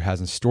the year has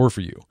in store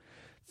for you.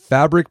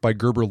 Fabric by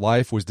Gerber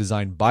Life was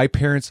designed by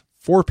parents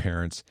for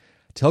parents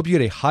to help you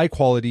get a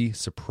high-quality,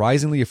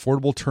 surprisingly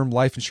affordable term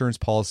life insurance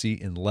policy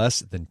in less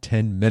than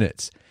 10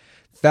 minutes.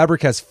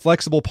 Fabric has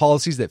flexible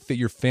policies that fit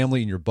your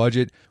family and your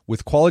budget,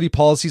 with quality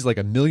policies like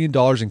 $1 million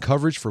in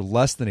coverage for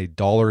less than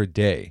 $1 a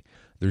day.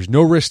 There's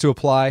no risk to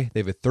apply. They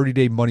have a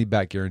 30-day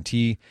money-back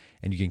guarantee,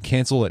 and you can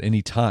cancel at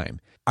any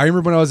time. I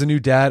remember when I was a new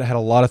dad, I had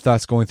a lot of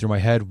thoughts going through my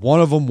head. One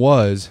of them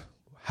was,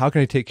 how can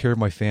I take care of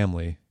my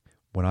family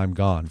when I'm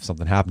gone if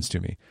something happens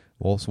to me?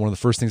 Well, so one of the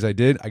first things I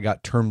did, I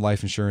got term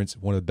life insurance,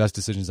 one of the best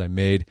decisions I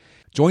made.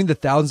 Join the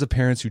thousands of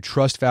parents who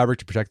trust Fabric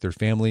to protect their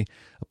family.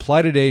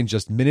 Apply today in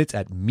just minutes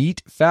at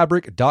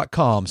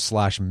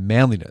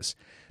meetfabric.com/manliness.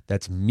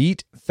 That's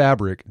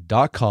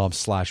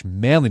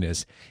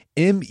meetfabric.com/manliness.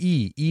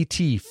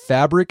 MEET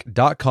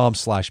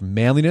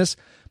fabric.com/manliness.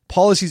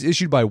 Policies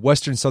issued by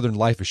Western Southern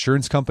Life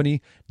Assurance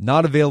Company,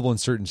 not available in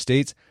certain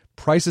states.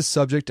 Prices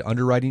subject to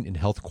underwriting and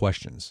health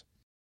questions.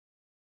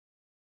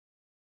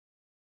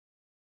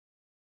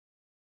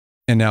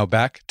 And now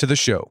back to the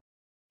show.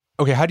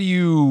 Okay, how do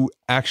you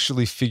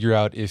actually figure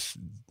out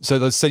so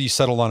let's say you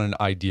settled on an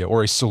idea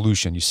or a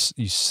solution. You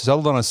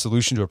settled on a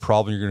solution to a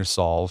problem you're going to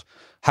solve.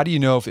 How do you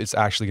know if it's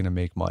actually going to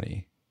make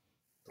money?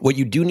 What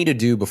you do need to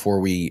do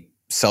before we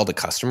sell to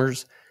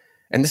customers,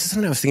 and this is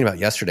something I was thinking about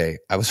yesterday.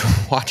 I was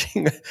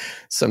watching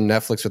some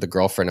Netflix with a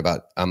girlfriend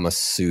about a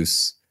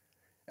masseuse,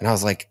 and I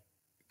was like,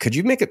 could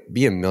you make it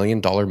be $1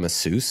 million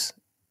masseuse?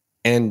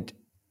 And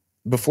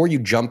before you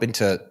jump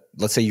into,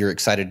 let's say you're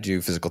excited to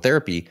do physical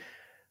therapy,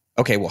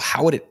 okay, well,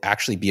 how would it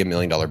actually be $1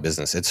 million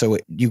business? And so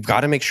you've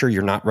got to make sure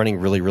you're not running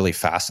really, really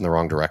fast in the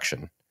wrong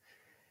direction.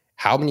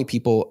 How many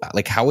people,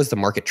 how is the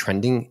market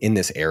trending in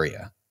this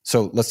area?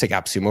 So let's take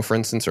AppSumo, for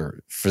instance,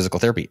 or physical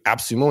therapy.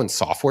 AppSumo and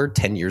software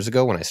 10 years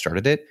ago when I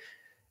started it,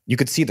 you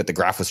could see that the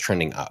graph was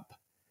trending up.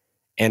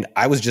 And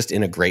I was just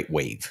in a great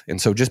wave.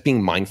 And so just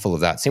being mindful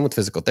of that. Same with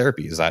physical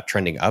therapy. Is that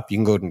trending up? You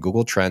can go and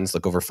Google Trends,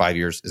 look over 5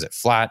 years. Is it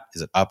flat?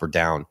 Is it up or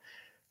down?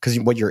 Because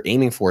what you're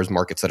aiming for is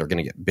markets that are going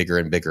to get bigger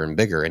and bigger and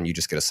bigger, and you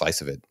just get a slice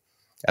of it.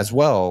 As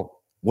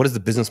well, what does the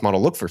business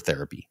model look for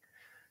therapy?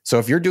 So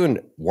if you're doing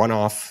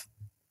one-off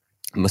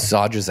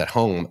massages at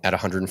home at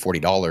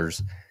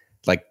 $140,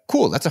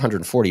 cool, that's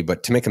 $140.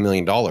 But to make $1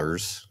 million,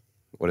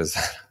 what is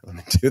that? Let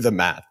me do the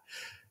math.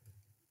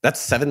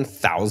 That's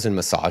 7,000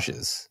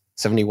 massages,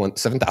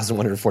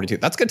 7,142.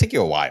 That's going to take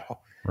you a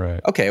while. Right.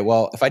 Okay,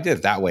 well, if I did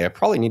it that way, I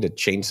probably need to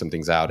change some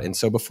things out. And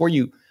so before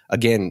you,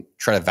 again,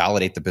 try to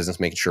validate the business,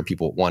 making sure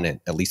people want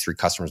it, at least 3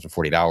 customers in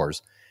 48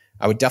 hours,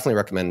 I would definitely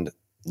recommend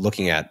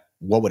looking at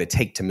what would it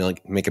take to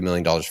make $1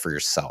 million for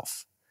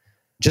yourself,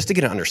 just to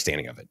get an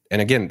understanding of it.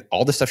 And again,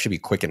 all this stuff should be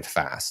quick and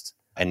fast.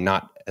 and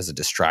not as a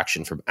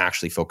distraction from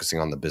actually focusing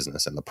on the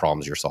business and the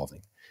problems you're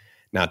solving.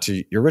 Now,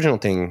 to your original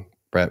thing,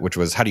 Brett, which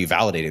was how do you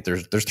validate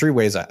it? There's three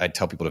ways I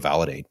tell people to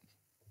validate.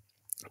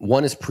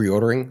 One is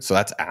pre-ordering. So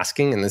that's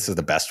asking, and this is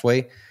the best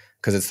way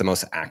because it's the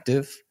most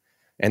active.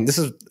 And this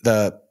is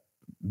the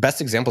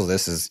best example of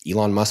this is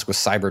Elon Musk with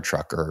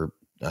Cybertruck or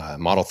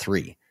Model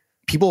 3.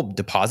 People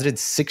deposited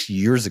 6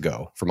 years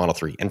ago for Model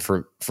 3 and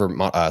for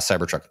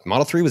Cybertruck.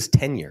 Model 3 was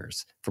 10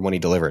 years from when he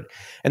delivered.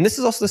 And this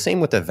is also the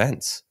same with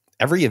events.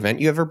 Every event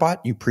you ever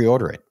bought, you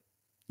pre-order it.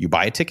 You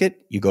buy a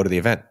ticket, you go to the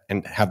event.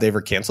 And have they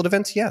ever canceled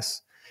events?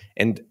 Yes.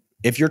 And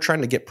if you're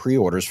trying to get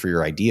pre-orders for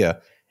your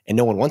idea and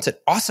no one wants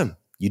it, awesome.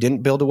 You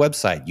didn't build a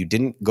website. You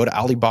didn't go to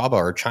Alibaba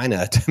or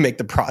China to make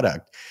the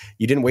product.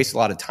 You didn't waste a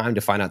lot of time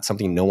to find out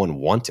something no one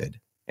wanted.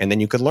 And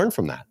then you could learn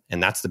from that.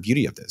 And that's the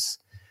beauty of this.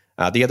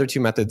 The other two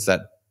methods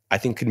that I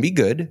think can be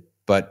good,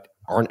 but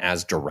aren't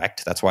as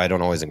direct, that's why I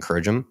don't always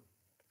encourage them,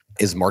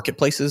 is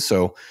marketplaces.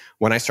 So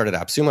when I started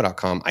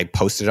AppSumo.com, I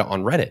posted it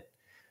on Reddit.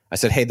 I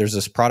said, hey, there's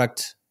this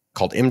product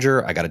called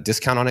Imgur. I got a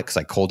discount on it because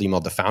I cold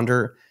emailed the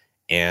founder.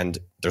 And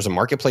there's a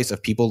marketplace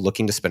of people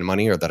looking to spend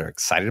money or that are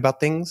excited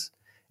about things.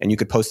 And you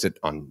could post it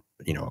on,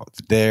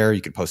 there.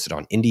 You could post it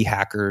on Indie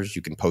Hackers.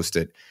 You can post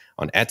it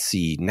on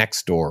Etsy,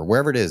 Nextdoor,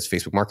 wherever it is,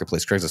 Facebook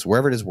Marketplace, Craigslist,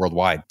 wherever it is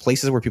worldwide,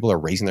 places where people are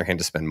raising their hand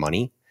to spend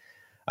money.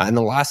 And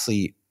then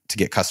lastly, to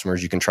get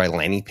customers, you can try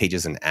landing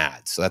pages and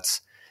ads. So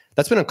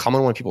that's been a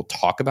common one people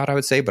talk about, I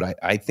would say, but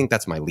I think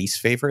that's my least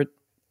favorite.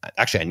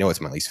 Actually, I know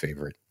it's my least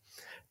favorite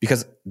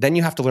because then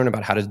you have to learn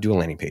about how to do a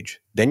landing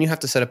page. Then you have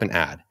to set up an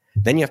ad.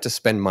 Then you have to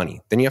spend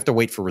money. Then you have to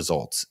wait for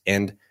results.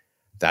 And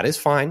that is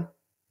fine.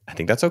 I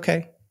think that's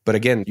okay. But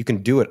again, you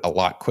can do it a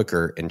lot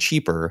quicker and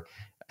cheaper.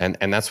 And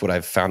that's what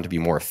I've found to be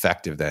more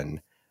effective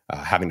than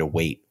having to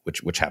wait,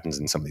 which happens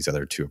in some of these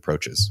other two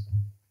approaches.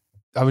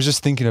 I was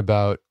just thinking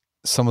about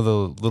some of the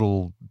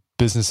little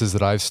businesses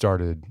that I've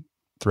started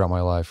throughout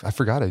my life. I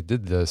forgot I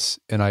did this.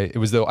 And I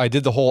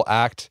did the whole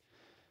act,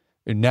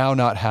 now,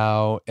 not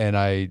how, and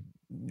I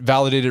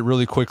validated it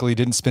really quickly,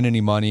 didn't spend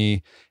any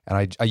money.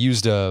 And I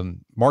used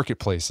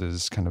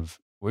marketplaces, kind of,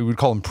 we would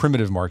call them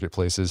primitive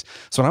marketplaces.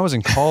 So when I was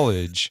in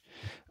college,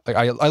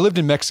 I lived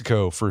in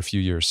Mexico for a few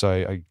years, so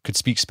I could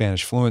speak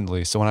Spanish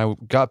fluently. So when I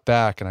got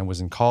back and I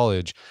was in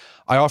college,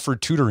 I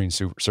offered tutoring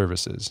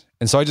services.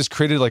 And so I just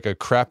created like a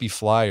crappy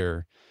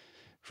flyer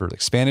for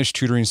like Spanish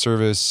tutoring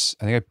service.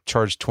 I think I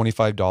charged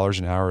 $25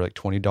 an hour, like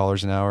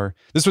 $20 an hour.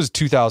 This was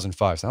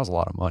 2005, so that was a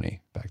lot of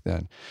money back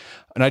then.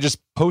 And I just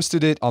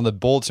posted it on the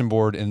bulletin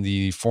board in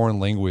the foreign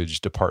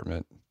language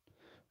department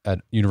at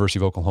University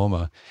of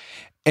Oklahoma.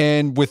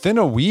 And within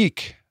a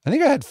week, I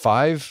think I had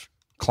 5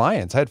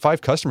 clients. I had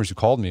 5 customers who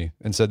called me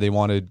and said they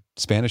wanted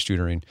Spanish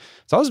tutoring.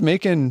 So I was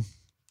making,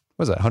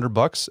 what was that,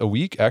 $100 a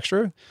week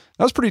extra?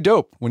 That was pretty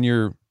dope when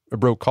you're a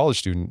broke college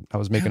student. I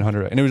was making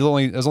 100, and I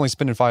was only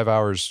spending 5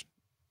 hours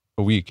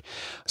a week.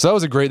 So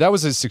that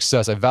was a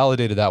success. I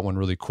validated that one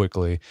really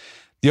quickly.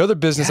 The other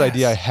business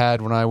idea I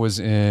had when I was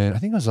I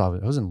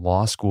was in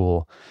law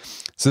school.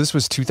 So this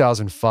was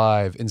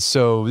 2005. And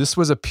so this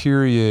was a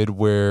period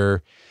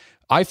where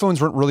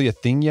iPhones weren't really a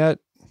thing yet.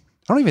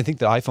 I don't even think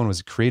the iPhone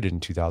was created in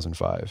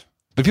 2005,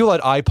 but people had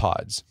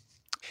iPods.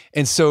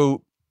 And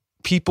so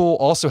people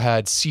also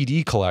had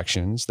CD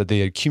collections that they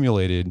had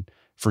accumulated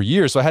for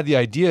years. So I had the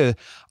idea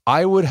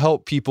I would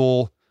help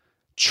people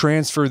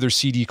transfer their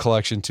CD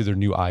collection to their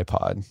new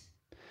iPod.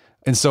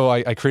 And so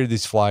I created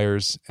these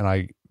flyers and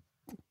I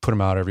put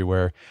them out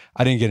everywhere.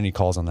 I didn't get any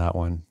calls on that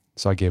one.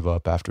 So I gave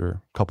up after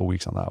a couple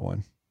weeks on that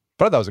one.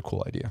 But I thought it was a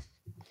cool idea.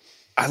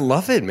 I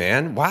love it,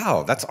 man.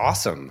 Wow, that's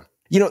awesome.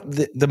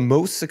 The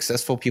most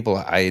successful people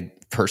I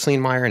personally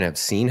admire and have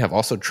seen have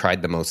also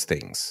tried the most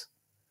things,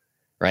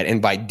 right?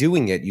 And by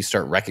doing it, you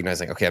start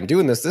recognizing, okay, I'm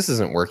doing this. This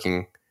isn't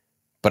working,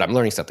 but I'm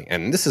learning something.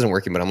 And this isn't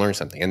working, but I'm learning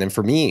something. And then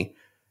for me,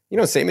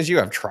 same as you,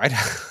 I've tried,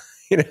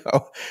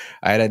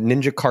 I had a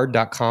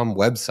ninjacard.com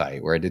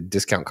website where I did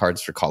discount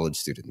cards for college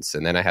students.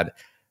 And then I had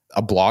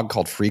a blog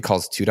called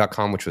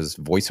freecalls2.com, which was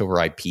voice over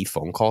IP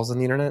phone calls on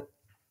the internet.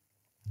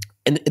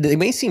 And they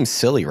may seem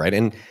silly, right?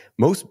 And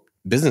most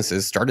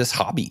businesses start as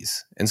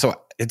hobbies. And so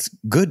it's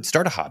good,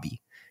 start a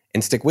hobby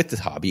and stick with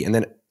the hobby. And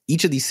then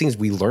each of these things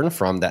we learn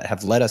from that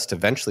have led us to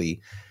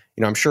eventually,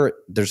 I'm sure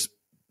there's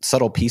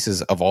subtle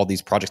pieces of all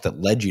these projects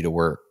that led you to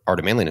where Art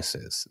of Manliness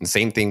is. And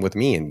same thing with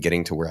me and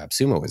getting to where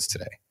AppSumo is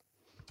today.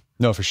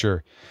 No, for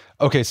sure.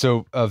 Okay,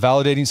 so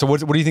validating. So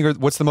what do you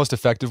think? What's the most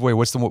effective way?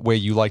 What's the way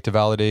you like to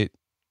validate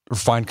or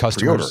find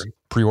customers?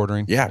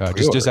 Pre-ordering. Yeah,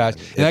 just ask.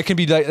 And that can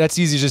be, that's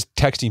easy, just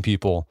texting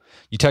people.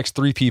 You text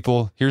 3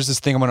 people. Here's this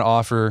thing I'm going to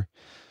offer.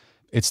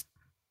 It's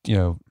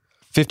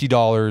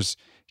 $50.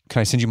 Can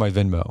I send you my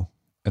Venmo?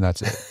 And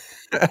that's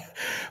it.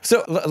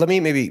 So let me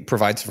maybe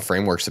provide some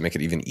frameworks to make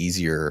it even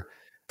easier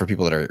for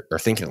people that are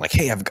thinking like,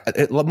 hey,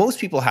 most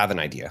people have an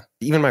idea.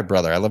 Even my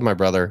brother. I love my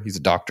brother. He's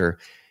a doctor.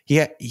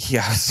 I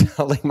was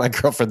telling my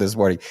girlfriend this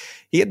morning,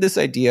 he had this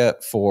idea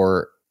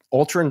for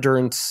ultra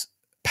endurance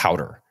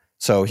powder.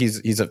 So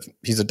he's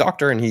a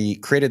doctor and he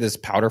created this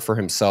powder for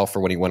himself for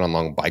when he went on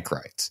long bike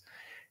rides.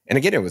 And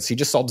again, he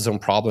just solved his own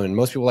problem. And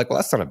most people are like, well,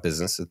 that's not a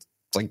business. It's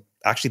like,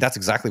 actually, that's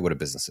exactly what a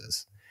business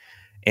is.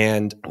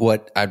 And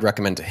what I'd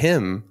recommend to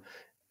him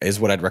is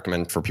what I'd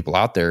recommend for people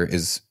out there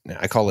is,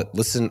 I call it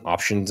listen,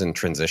 options, and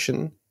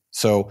transition.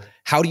 So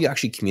how do you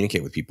actually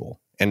communicate with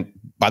people? And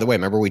by the way,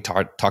 remember we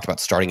talked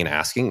about starting and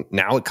asking?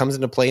 Now it comes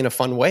into play in a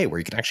fun way where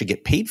you can actually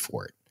get paid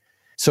for it.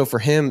 So for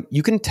him,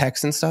 you can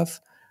text and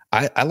stuff.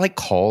 I like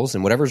calls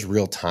and whatever's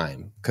real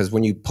time, because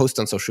when you post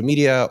on social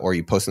media or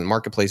you post in the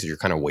marketplaces, you're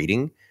kind of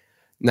waiting.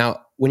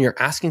 Now, when you're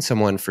asking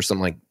someone for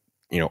something like,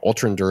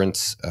 ultra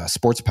endurance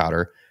sports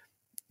powder,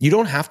 you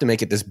don't have to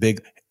make it this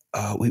big.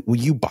 Will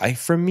you buy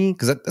from me?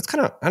 Because that's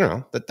kind of, I don't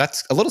know,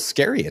 that's a little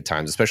scary at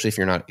times, especially if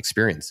you're not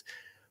experienced.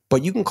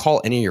 But you can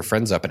call any of your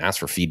friends up and ask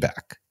for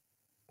feedback.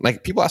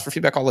 Like people ask for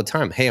feedback all the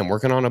time. Hey, I'm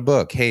working on a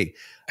book. Hey,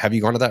 have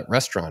you gone to that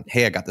restaurant?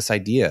 Hey, I got this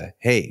idea.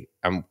 Hey,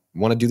 I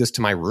want to do this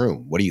to my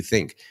room. What do you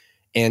think?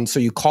 And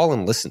so you call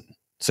and listen.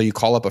 So you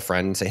call up a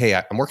friend and say, hey,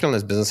 I'm working on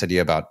this business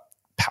idea about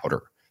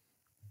powder.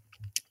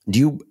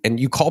 And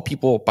you call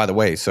people, by the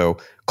way, so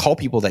call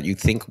people that you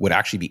think would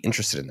actually be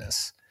interested in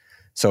this.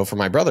 So for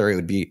my brother, it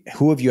would be,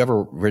 who have you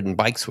ever ridden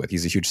bikes with?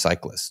 He's a huge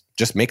cyclist.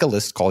 Just make a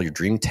list, call your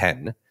Dream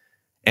 10,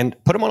 and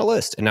put them on a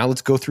list. And now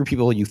let's go through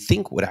people you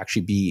think would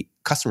actually be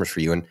customers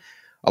for you. And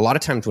a lot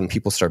of times when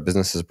people start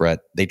businesses, Brett,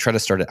 they try to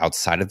start it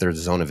outside of their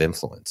zone of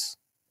influence.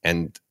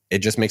 And it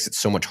just makes it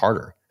so much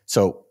harder.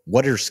 So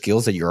what are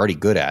skills that you're already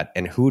good at,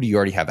 and who do you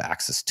already have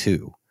access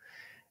to?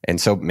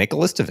 And so make a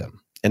list of them.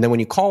 And then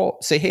when you call,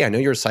 say, hey, I know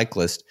you're a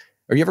cyclist.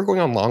 Are you ever going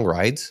on long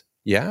rides?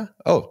 Yeah.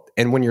 Oh,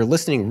 and when you're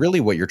listening, really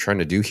what you're trying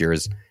to do here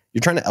is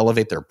you're trying to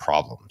elevate their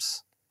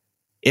problems.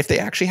 If they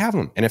actually have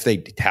them. And if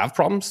they have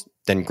problems,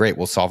 then great,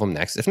 we'll solve them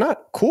next. If not,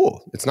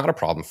 cool. It's not a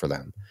problem for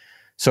them.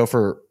 So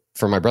for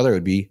my brother, it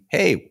would be,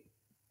 hey,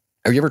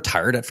 are you ever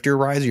tired after your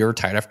rides? Are you ever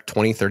tired after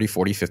 20, 30,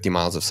 40, 50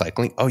 miles of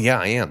cycling? Oh, yeah,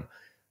 I am.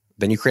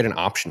 Then you create an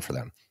option for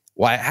them.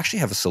 Well, I actually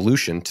have a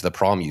solution to the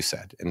problem you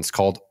said, and it's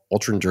called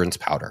ultra endurance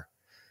powder.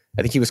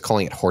 I think he was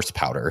calling it horse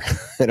powder.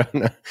 I don't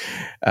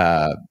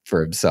know,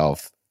 for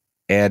himself.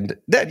 And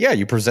then, yeah,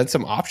 you present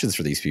some options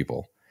for these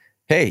people.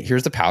 Hey,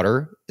 here's the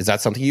powder. Is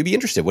that something you'd be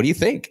interested in? What do you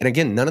think? And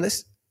again, none of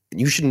this,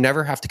 you should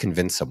never have to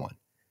convince someone.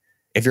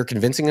 If you're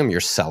convincing them, you're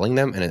selling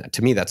them. And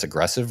to me, that's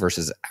aggressive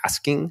versus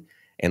asking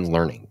and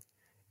learning.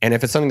 And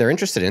if it's something they're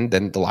interested in,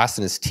 then the last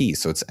one is T.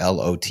 So it's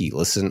LOT,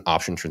 listen,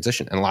 option,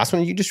 transition. And the last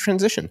one, you just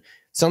transition.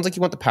 Sounds like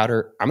you want the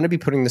powder. I'm going to be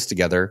putting this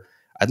together.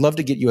 I'd love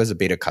to get you as a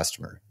beta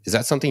customer. Is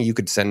that something you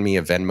could send me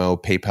a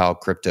Venmo, PayPal,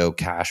 crypto,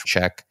 cash,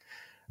 check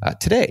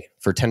today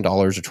for $10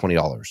 or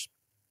 $20?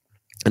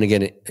 And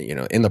again,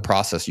 in the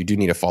process, you do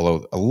need to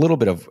follow a little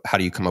bit of how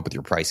do you come up with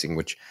your pricing,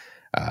 which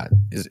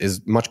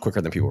is much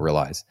quicker than people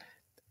realize.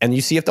 And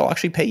you see if they'll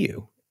actually pay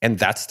you. And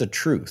that's the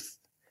truth.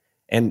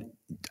 And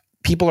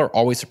people are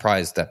always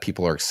surprised that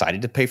people are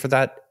excited to pay for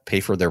that, pay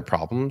for their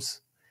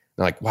problems.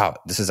 They're like, wow,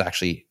 this is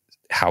actually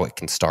how it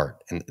can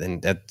start.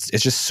 And it's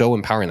just so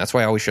empowering. That's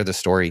why I always share this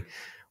story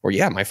where,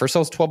 yeah, my first sale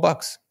was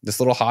 $12.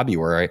 This little hobby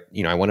where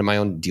I wanted my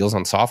own deals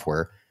on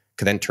software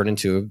could then turn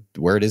into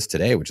where it is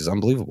today, which is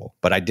unbelievable.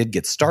 But I did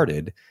get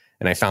started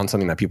and I found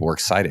something that people were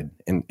excited.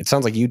 And it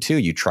sounds like you too.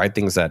 You tried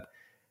things that,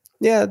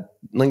 yeah,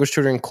 language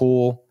tutoring,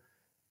 cool.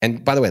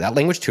 And by the way, that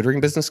language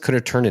tutoring business could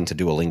have turned into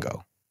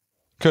Duolingo.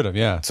 Could have,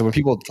 yeah. So when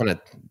people kind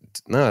of,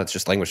 no, it's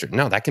just language tutoring.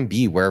 No, that can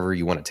be wherever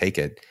you want to take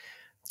it.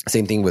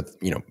 Same thing with,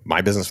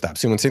 my business with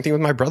AppSumo, and same thing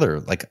with my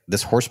brother. Like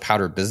this horse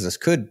powder business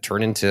could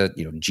turn into,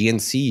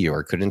 GNC,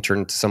 or could turn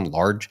into some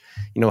large,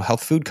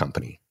 health food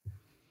company.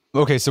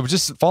 Okay, so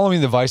just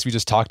following the advice we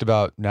just talked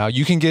about now,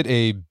 you can get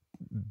a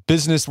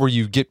business where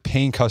you get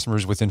paying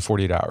customers within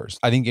 48 hours.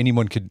 I think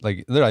anyone could,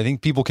 I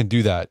think people can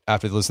do that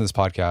after they listen to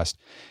this podcast,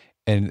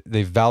 and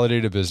they've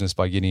validated a business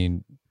by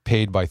getting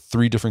paid by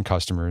 3 different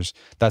customers.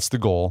 That's the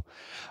goal.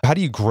 How do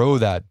you grow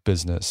that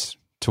business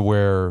to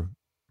where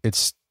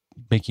it's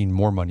making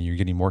more money, you're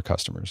getting more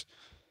customers?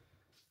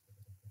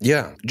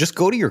 Yeah, just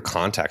go to your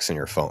contacts in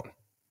your phone,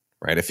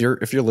 right? If you're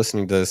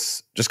listening to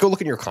this, just go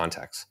look in your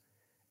contacts.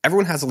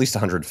 Everyone has at least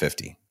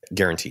 150,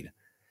 guaranteed.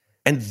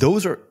 And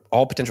those are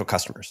all potential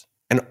customers.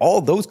 And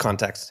all those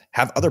contacts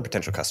have other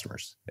potential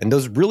customers. And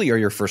those really are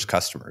your first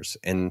customers.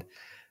 And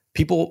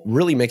people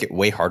really make it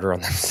way harder on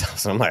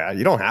themselves. And I'm like,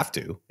 you don't have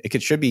to.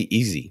 It should be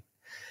easy.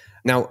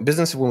 Now,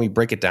 business, when we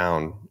break it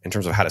down in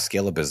terms of how to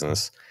scale a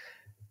business,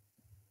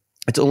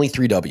 it's only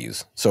 3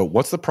 W's. So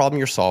what's the problem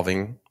you're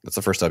solving? That's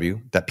the first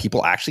W, that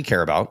people actually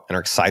care about and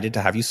are excited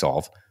to have you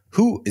solve.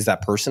 Who is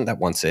that person that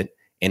wants it?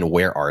 And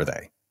where are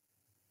they?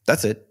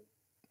 That's it.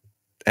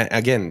 And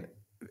again,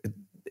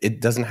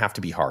 it doesn't have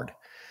to be hard.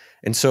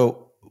 And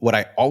so what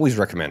I always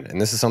recommend,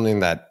 and this is something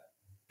that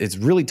it's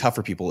really tough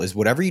for people, is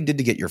whatever you did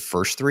to get your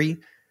first 3,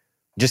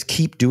 just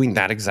keep doing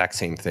that exact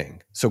same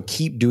thing. So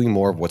keep doing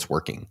more of what's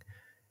working.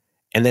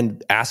 And then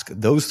ask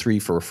those 3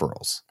 for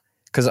referrals.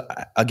 Because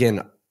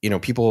again,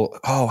 people,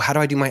 how do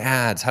I do my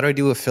ads? How do I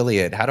do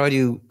affiliate? How do I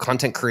do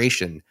content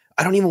creation?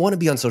 I don't even want to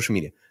be on social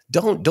media.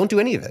 Don't do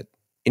any of it.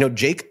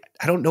 Jake,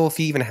 I don't know if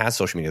he even has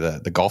social media,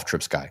 the golf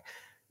trips guy.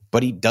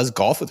 but he does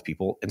golf with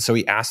people. And so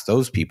he asked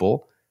those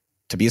people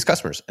to be his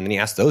customers. And then he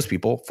asked those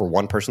people for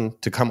one person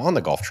to come on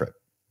the golf trip.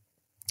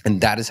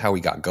 And that is how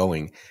he got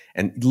going.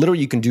 And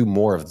literally you can do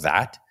more of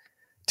that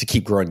to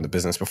keep growing the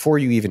business before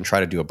you even try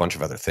to do a bunch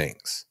of other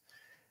things.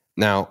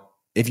 Now,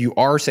 if you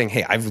are saying,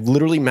 hey, I've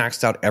literally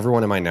maxed out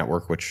everyone in my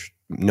network, which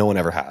no one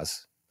ever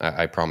has,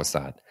 I promise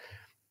that.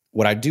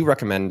 What I do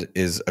recommend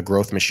is a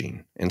growth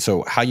machine. And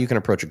so how you can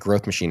approach a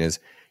growth machine is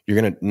you're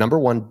going to, number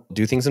one,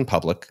 do things in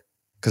public.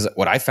 Because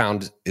what I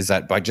found is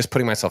that by just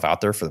putting myself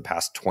out there for the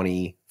past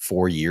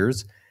 24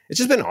 years, it's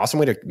just been an awesome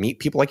way to meet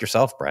people like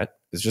yourself, Brett.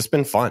 It's just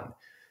been fun.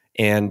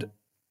 And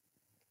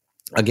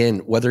again,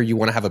 whether you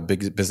want to have a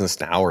big business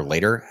now or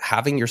later,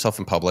 having yourself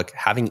in public,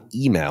 having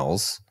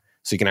emails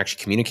so you can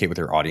actually communicate with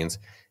your audience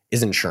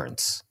is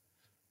insurance.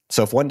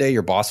 So if one day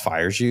your boss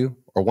fires you,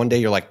 or one day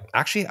you're like,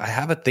 actually, I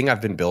have a thing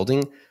I've been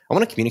building, I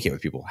want to communicate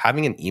with people.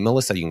 Having an email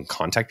list that you can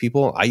contact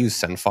people. I use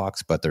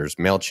SendFox, but there's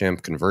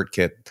MailChimp,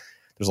 ConvertKit.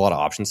 There's a lot of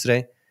options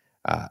today.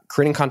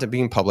 Creating content,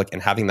 being public,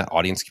 and having that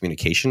audience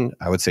communication,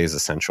 I would say is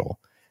essential.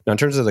 Now, in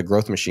terms of the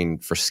growth machine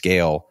for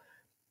scale,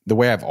 the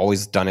way I've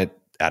always done it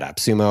at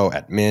AppSumo,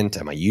 at Mint,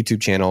 at my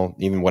YouTube channel,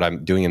 even what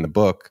I'm doing in the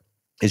book,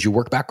 is you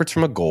work backwards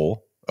from a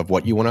goal of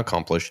what you want to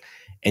accomplish,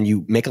 and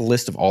you make a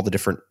list of all the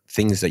different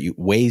things that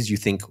ways you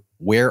think,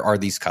 where are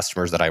these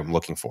customers that I'm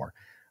looking for?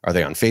 Are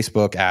they on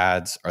Facebook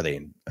ads? Are they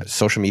in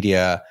social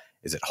media?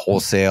 Is it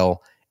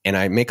wholesale? And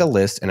I make a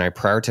list and I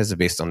prioritize it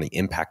based on the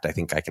impact I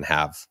think I can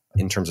have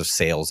in terms of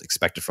sales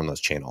expected from those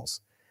channels.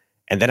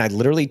 And then I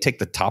literally take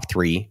the top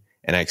 3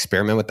 and I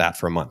experiment with that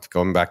for a month,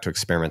 going back to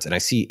experiments. And I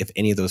see if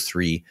any of those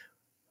 3,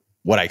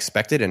 what I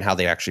expected and how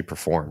they actually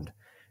performed.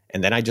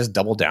 And then I just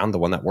double down the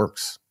one that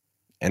works.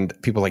 And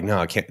people are like, no,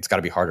 I can't, it's got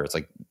to be harder. It's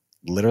like,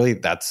 literally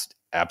that's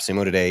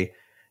AppSumo today,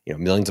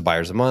 millions of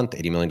buyers a month,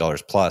 $80 million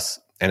plus.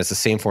 And it's the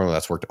same formula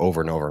that's worked over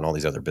and over in all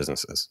these other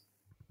businesses.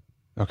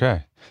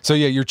 Okay. So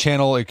yeah, your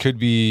channel, it could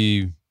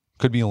be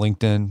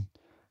LinkedIn.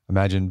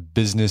 Imagine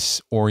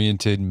business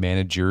oriented,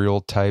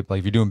 managerial type. Like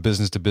if you're doing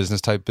business to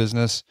business type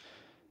business,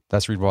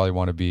 that's where you'd probably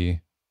want to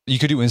be. You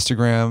could do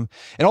Instagram,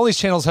 and all these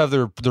channels have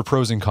their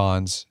pros and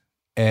cons,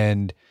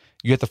 and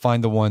you have to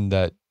find the one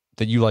that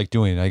you like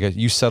doing. I guess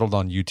you settled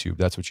on YouTube.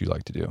 That's what you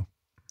like to do.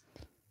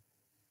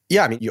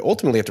 Yeah. I mean, you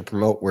ultimately have to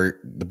promote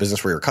the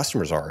business where your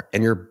customers are,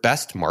 and your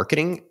best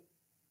marketing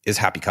is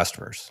happy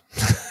customers.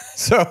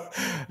 So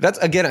that's,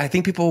 again, I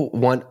think people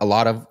want a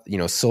lot of,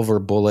 silver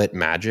bullet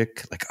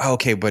magic. Like, oh,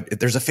 okay, but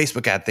there's a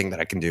Facebook ad thing that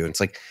I can do. And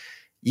it's like,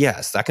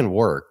 yes, that can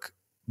work.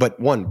 But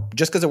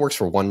just because it works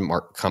for one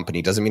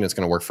company doesn't mean it's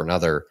going to work for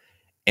another.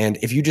 And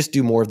if you just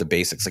do more of the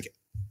basics, like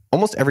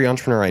almost every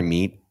entrepreneur I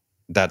meet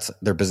that's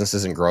their business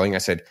isn't growing, I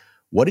said,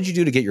 what did you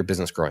do to get your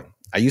business growing?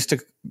 I used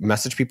to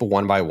message people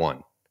one by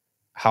one.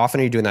 How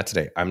often are you doing that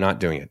today? I'm not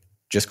doing it.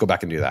 Just go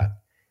back and do that.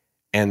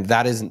 And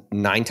that is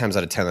 9 times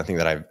out of 10, the thing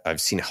that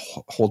I've seen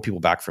hold people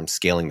back from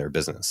scaling their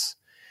business.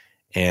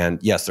 And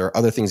yes, there are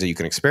other things that you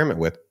can experiment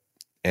with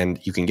and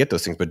you can get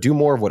those things, but do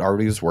more of what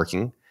already is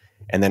working.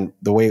 And then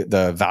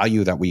the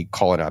value that we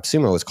call at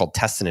AppSumo is called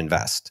test and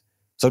invest.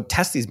 So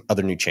test these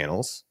other new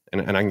channels.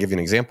 And I can give you an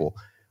example.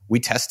 We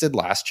tested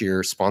last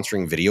year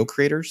sponsoring video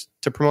creators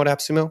to promote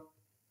AppSumo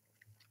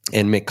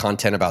and make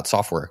content about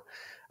software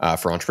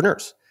for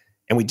entrepreneurs.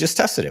 And we just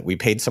tested it. We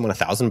paid someone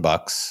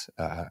 $1,000.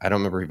 I don't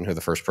remember even who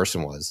the first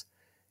person was.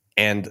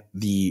 And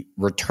the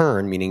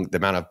return, meaning the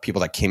amount of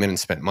people that came in and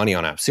spent money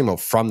on AppSumo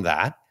from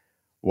that,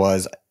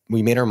 was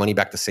we made our money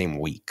back the same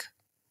week.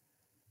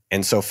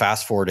 And so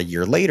fast forward a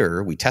year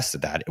later, we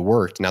tested that. It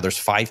worked. Now there's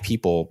 5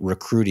 people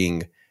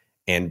recruiting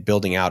and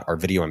building out our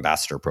video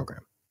ambassador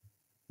program.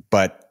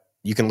 But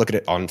you can look at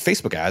it on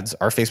Facebook ads.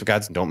 Our Facebook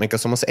ads don't make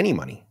us almost any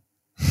money.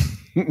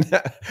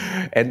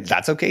 And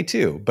that's okay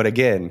too. But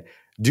again,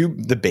 do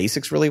the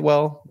basics really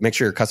well, make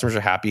sure your customers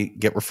are happy,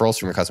 get referrals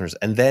from your customers,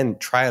 and then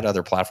try out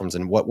other platforms.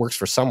 And what works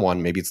for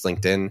someone, maybe it's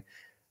LinkedIn.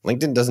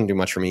 LinkedIn doesn't do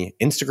much for me.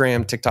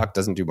 Instagram, TikTok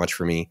doesn't do much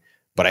for me.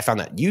 But I found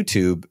that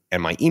YouTube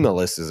and my email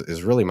list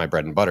is really my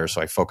bread and butter.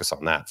 So I focus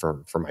on that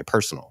for my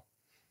personal.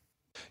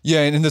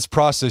 Yeah. And in this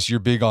process, you're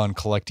big on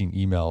collecting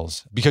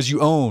emails because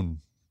you own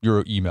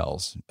your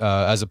emails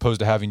as opposed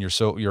to having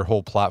your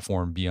whole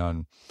platform be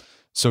on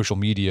social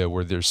media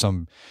where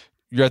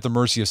you're at the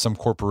mercy of some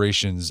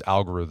corporation's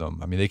algorithm.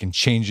 I mean, they can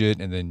change it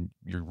and then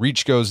your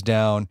reach goes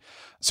down.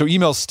 So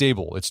email's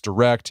stable. It's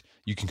direct.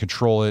 You can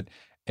control it.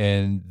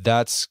 And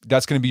that's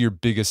going to be your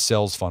biggest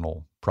sales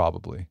funnel,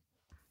 probably.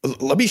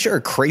 Let me share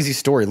a crazy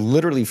story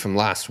literally from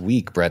last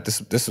week, Brett.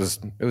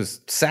 It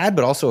was sad,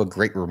 but also a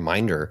great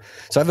reminder.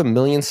 So I have 1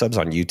 million subs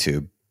on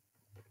YouTube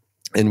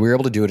and we were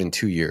able to do it in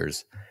 2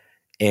 years.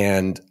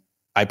 And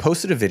I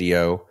posted a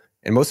video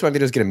and most of my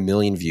videos get 1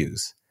 million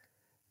views.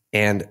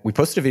 And we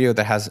posted a video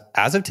that has,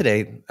 as of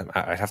today,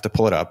 I have to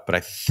pull it up, but I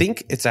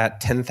think it's at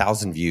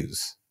 10,000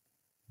 views.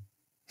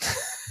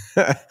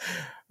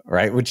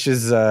 Right? Which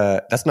is,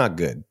 that's not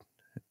good.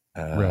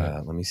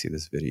 Right. Let me see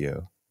this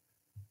video.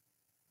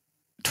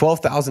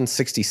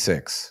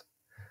 12,066.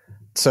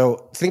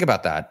 So think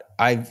about that.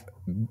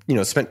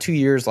 spent 2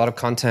 years, a lot of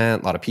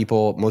content, a lot of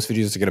people, most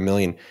videos to get 1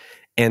 million.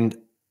 And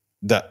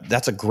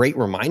that's a great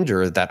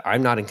reminder that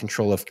I'm not in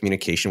control of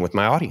communication with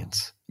my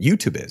audience.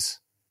 YouTube is.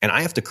 And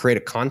I have to create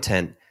a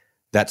content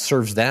that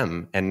serves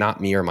them and not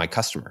me or my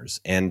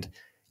customers. And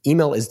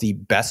email is the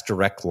best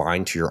direct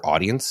line to your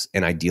audience,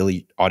 and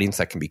ideally audience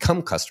that can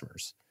become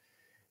customers.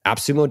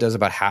 AppSumo does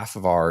about half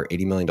of our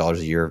 $80 million a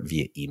year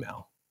via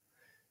email.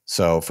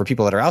 So for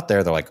people that are out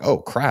there, they're like, oh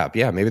crap,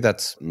 yeah,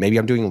 maybe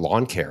I'm doing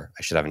lawn care,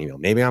 I should have an email.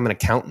 Maybe I'm an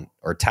accountant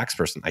or a tax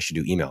person, I should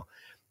do email.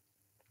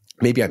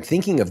 Maybe I'm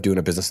thinking of doing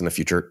a business in the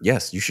future.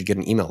 Yes, you should get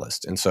an email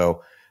list. And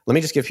so let me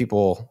just give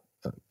people,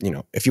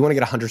 if you want to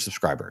get 100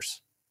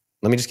 subscribers,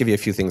 let me just give you a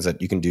few things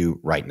that you can do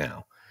right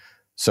now.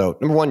 So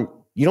number one,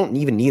 you don't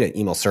even need an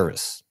email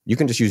service. You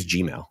can just use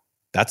Gmail.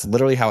 That's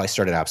literally how I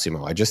started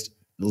AppSumo.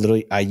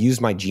 I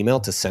used my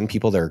Gmail to send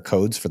people their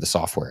codes for the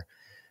software.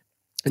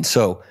 And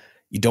so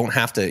you don't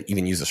have to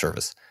even use a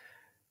service.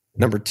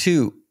 Number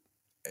two,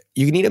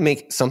 you need to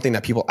make something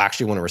that people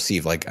actually want to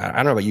receive. Like, I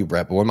don't know about you,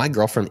 Brett, but when my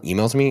girlfriend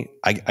emails me,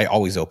 I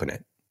always open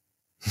it.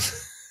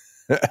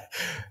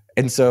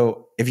 And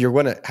so if you're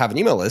going to have an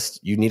email list,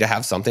 you need to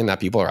have something that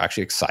people are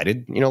actually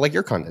excited, like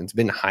your content. It's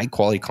been high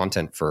quality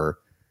content for,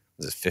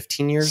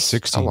 15 years?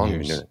 16 How long years.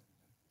 have you been doing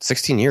it?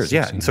 16 years,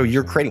 yeah. And so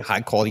you're creating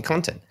high quality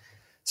content.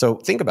 So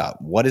think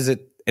about what is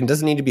it, and it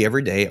doesn't need to be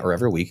every day or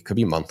every week, it could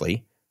be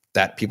monthly,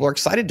 that people are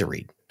excited to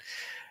read.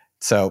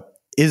 So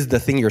is the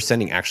thing you're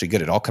sending actually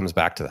good? It all comes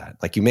back to that.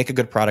 Like, you make a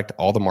good product,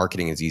 all the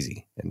marketing is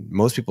easy. And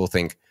most people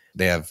think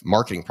they have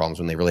marketing problems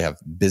when they really have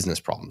business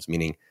problems,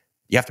 meaning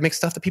you have to make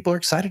stuff that people are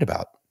excited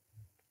about.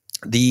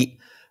 The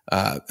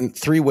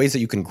 3 ways that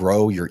you can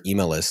grow your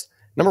email list.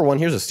 Number one,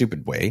 here's a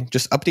stupid way.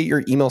 Just update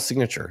your email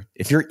signature.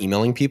 If you're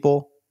emailing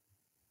people,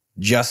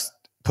 just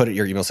put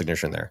your email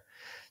signature in there.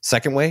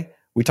 Second way,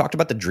 we talked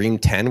about the Dream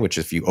 10, which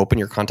is if you open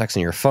your contacts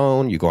on your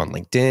phone, you go on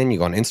LinkedIn, you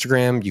go on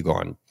Instagram, you go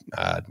on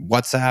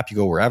WhatsApp, you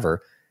go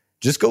wherever.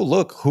 Just go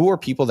look, who are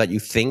people that you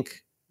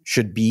think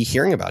should be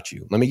hearing about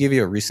you? Let me give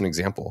you a recent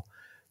example.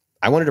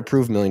 I wanted to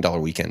prove $1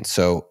 Million Weekend.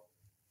 So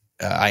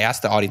I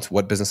asked the audience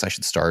what business I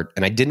should start,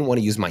 and I didn't want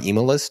to use my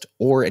email list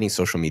or any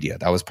social media.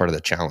 That was part of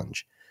the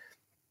challenge.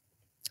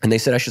 And they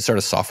said I should start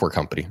a software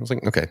company. I was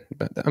like, okay,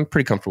 I'm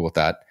pretty comfortable with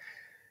that.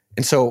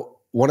 And so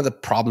one of the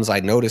problems I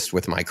noticed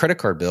with my credit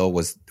card bill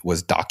was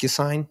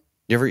DocuSign.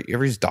 You ever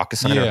use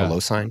DocuSign or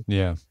HelloSign?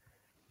 Yeah.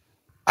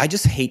 I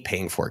just hate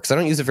paying for it because I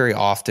don't use it very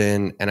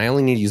often, and I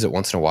only need to use it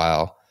once in a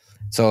while.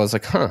 So I was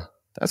like,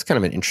 that's kind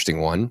of an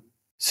interesting one.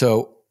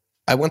 So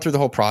I went through the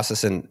whole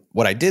process, and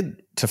what I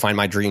did to find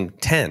my Dream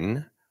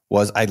 10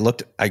 was I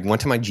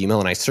went to my Gmail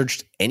and I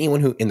searched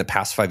anyone who in the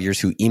past 5 years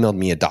who emailed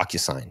me a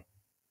DocuSign.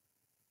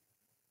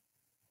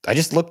 I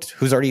just looked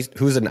who's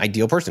an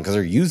ideal person because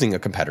they're using a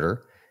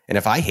competitor. And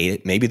if I hate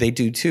it, maybe they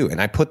do too.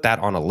 And I put that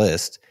on a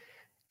list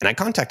and I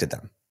contacted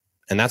them.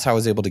 And that's how I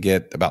was able to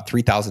get about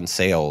 3,000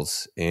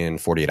 sales in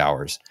 48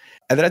 hours.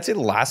 And then I'd say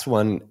the last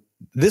one,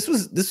 this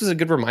was a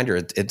good reminder.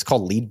 It's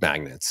called lead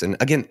magnets. And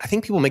again, I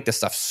think people make this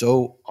stuff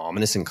so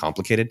ominous and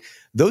complicated.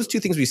 Those 2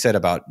 things we said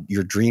about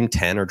your Dream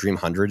 10 or Dream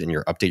 100 and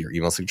your update your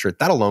email signature,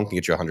 that alone can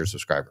get you 100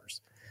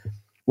 subscribers.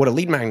 What a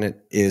lead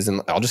magnet is,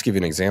 and I'll just give you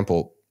an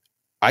example.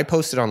 I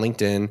posted on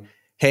LinkedIn,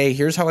 hey,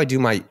 here's how I do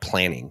my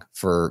planning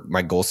for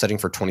my goal setting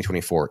for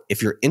 2024.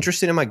 If you're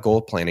interested in my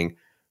goal planning,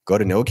 go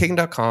to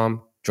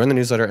noahkagan.com, join the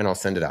newsletter, and I'll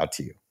send it out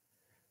to you.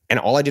 And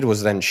all I did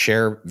was then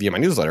share via my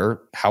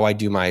newsletter how I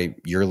do my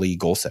yearly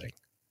goal setting.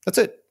 That's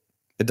it.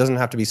 It doesn't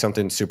have to be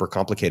something super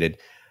complicated.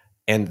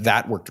 And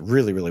that worked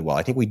really, really well.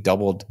 I think we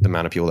doubled the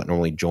amount of people that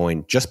normally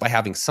join just by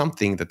having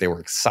something that they were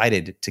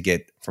excited to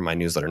get from my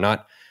newsletter,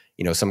 not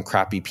some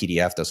crappy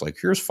PDF that's like,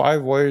 here's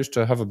 5 ways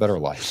to have a better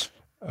life.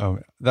 Oh,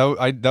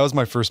 that was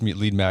my first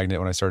lead magnet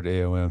when I started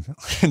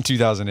AOM in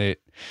 2008.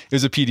 It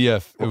was a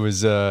PDF. It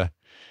was a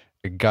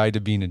guide to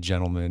being a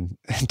gentleman.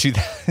 And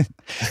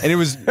it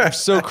was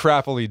so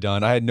crappily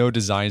done. I had no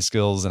design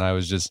skills, and I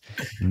was just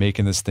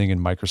making this thing in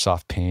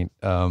Microsoft Paint.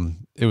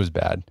 It was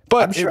bad,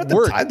 but I'm sure it at the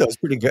worked. time that was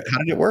pretty good. How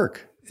did it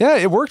work? Yeah,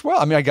 it worked well.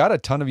 I mean, I got a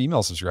ton of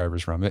email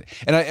subscribers from it,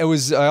 and I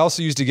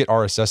also used to get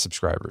RSS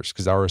subscribers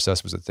because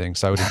RSS was a thing.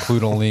 So I would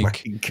include a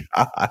link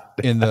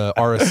in the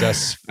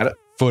RSS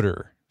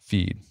footer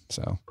feed.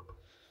 So,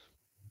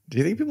 do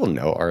you think people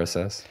know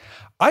RSS?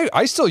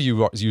 I still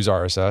use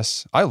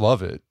RSS. I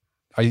love it.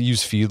 I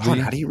use Feedly.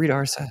 How do you read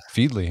RSS?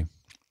 Feedly.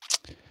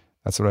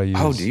 That's what I use.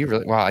 Oh, do you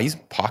really? Wow, I use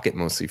Pocket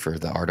mostly for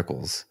the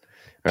articles.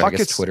 Pocket's, I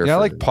guess Twitter. Yeah, I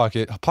like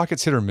Pocket.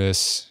 Pocket's hit or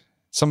miss.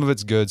 Some of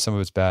it's good, some of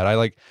it's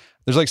bad.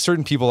 There's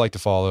certain people I like to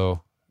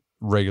follow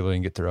regularly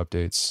and get their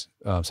updates.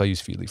 So I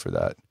use Feedly for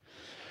that.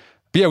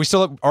 But yeah, we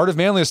still have Art of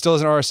Manliness still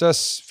has an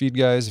RSS feed,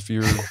 guys. If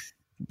you're,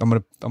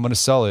 I'm gonna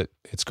sell it.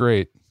 It's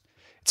great.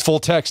 It's full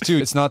text too.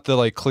 It's not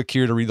the click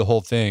here to read the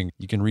whole thing.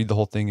 You can read the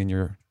whole thing in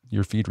your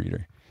feed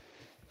reader.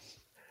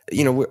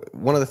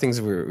 One of the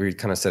things we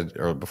kind of said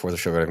before the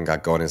show even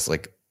got going is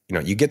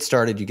you get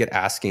started, you get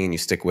asking, and you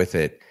stick with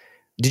it.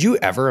 Did you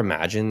ever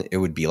imagine it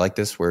would be like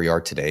this where you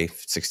are today,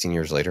 16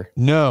 years later?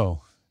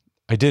 No,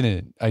 I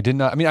didn't. I did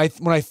not. I mean,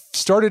 when I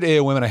started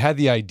AOM and I had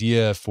the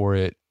idea for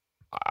it,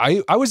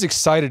 I was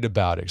excited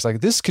about it. It's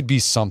like, this could be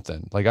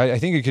something. Like, I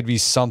think it could be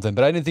something,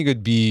 but I didn't think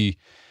it'd be,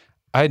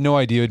 I had no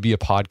idea it'd be a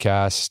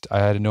podcast. I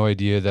had no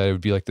idea that it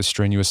would be like The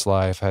Strenuous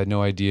Life. I had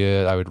no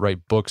idea I would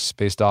write books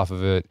based off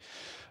of it.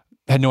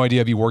 I had no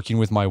idea I'd be working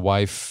with my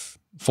wife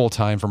full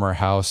time from our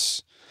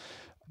house.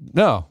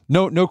 No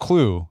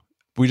clue.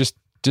 We just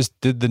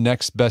did the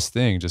next best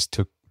thing. Just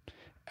took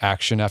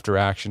action after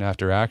action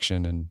after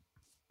action and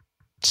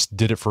just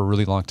did it for a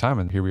really long time.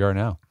 And here we are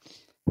now.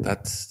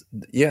 That's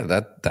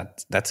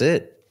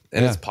it.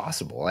 And it's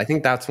possible. I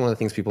think that's one of the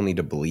things people need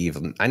to believe.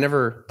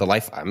 The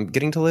life I'm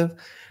getting to live,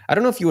 I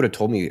don't know if you would have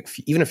told me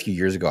even a few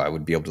years ago, I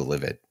would be able to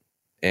live it.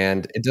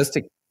 And it does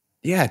take,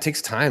 it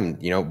takes time.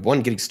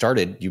 One, getting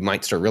started, you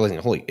might start realizing,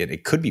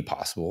 it could be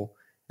possible.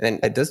 And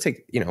it does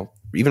take,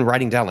 even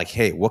writing down like,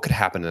 hey, what could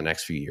happen in the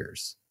next few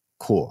years?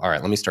 Cool. All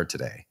right, let me start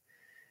today.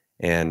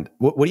 And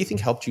what do you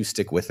think helped you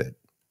stick with it?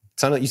 It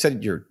sounded like you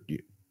said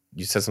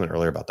you said something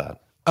earlier about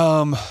that.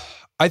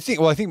 I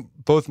think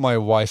both my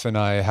wife and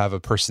I have a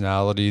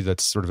personality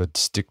that's sort of a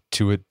stick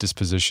to it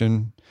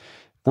disposition.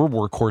 We're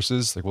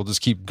workhorses. Like, we'll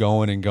just keep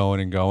going and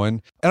going and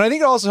going. And I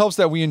think it also helps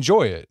that we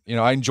enjoy it.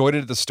 I enjoyed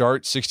it at the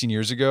start 16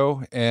 years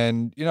ago,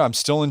 and I'm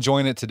still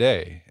enjoying it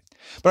today.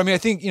 But I mean, I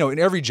think, in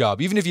every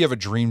job, even if you have a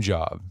dream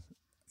job,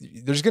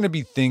 there's going to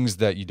be things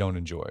that you don't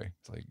enjoy.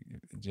 It's like,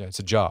 it's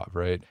a job,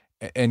 right?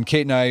 And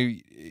Kate and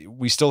I,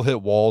 we still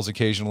hit walls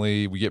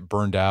occasionally. We get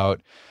burned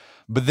out.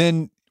 But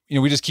then,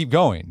 we just keep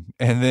going,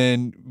 and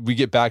then we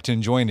get back to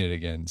enjoying it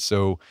again.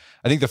 So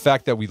I think the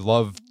fact that we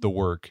love the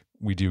work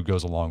we do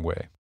goes a long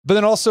way. But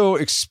then also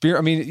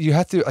you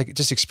have to, like,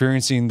 just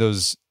experiencing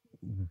those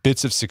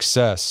bits of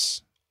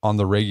success on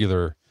the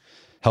regular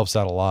helps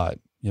out a lot.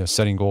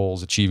 Setting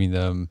goals, achieving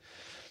them,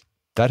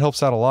 that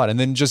helps out a lot. And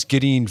then just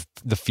getting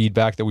the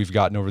feedback that we've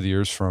gotten over the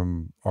years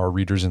from our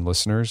readers and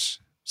listeners,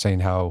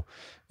 saying how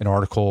an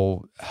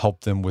article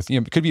helped them with,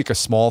 it could be like a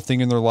small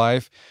thing in their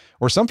life.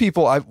 Or some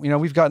people,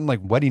 we've gotten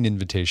like wedding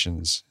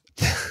invitations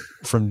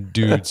from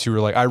dudes who were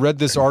like, I read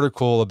this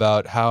article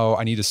about how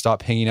I need to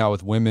stop hanging out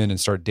with women and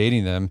start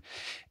dating them.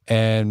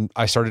 And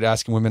I started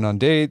asking women on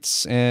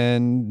dates,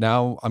 and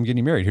now I'm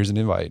getting married. Here's an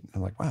invite.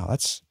 I'm like, wow,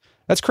 that's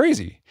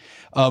crazy.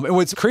 And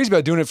what's crazy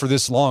about doing it for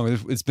this long,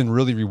 it's been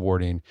really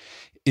rewarding,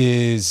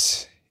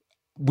 is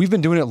we've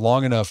been doing it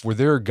long enough where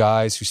there are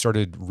guys who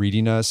started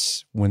reading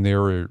us when they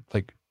were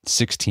like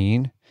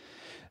 16.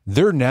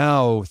 They're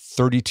now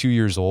 32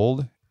 years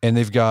old, and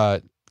they've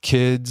got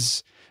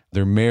kids,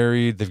 they're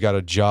married, they've got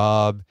a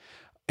job.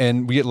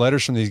 And we get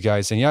letters from these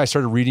guys saying, I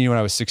started reading you when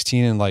I was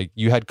 16, and like,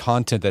 you had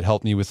content that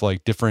helped me with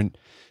like different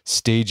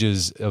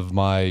stages of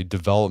my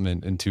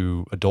development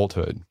into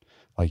adulthood.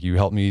 Like, you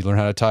helped me learn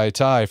how to tie a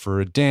tie for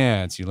a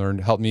dance. You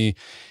helped me,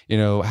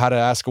 how to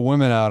ask a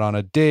woman out on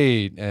a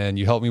date, and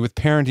you helped me with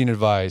parenting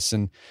advice.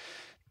 And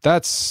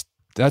that's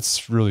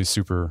really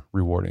super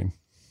rewarding.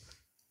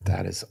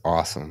 That is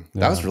awesome.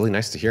 Yeah. That was really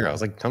nice to hear. I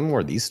was like, tell me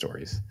more of these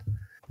stories.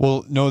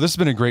 Well, no, this has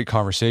been a great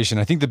conversation.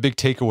 I think the big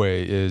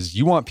takeaway is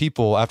you want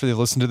people, after they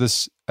listen to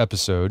this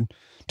episode,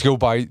 to go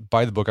buy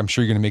the book. I'm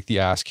sure you're going to make the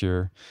ask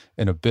here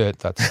in a bit.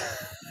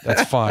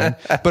 That's fine.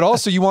 But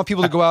also, you want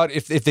people to go out,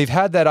 if they've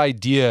had that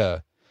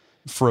idea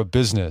for a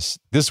business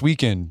this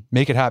weekend,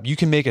 make it happen. You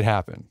can make it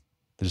happen.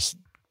 Just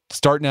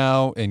start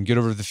now and get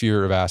over the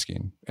fear of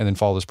asking, and then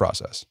follow this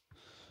process.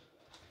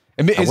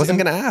 I wasn't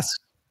going to ask.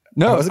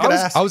 No,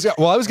 I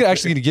was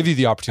actually going to give you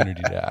the opportunity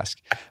to ask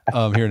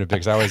here in a bit,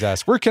 because I always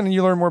ask, where can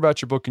you learn more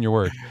about your book and your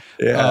work?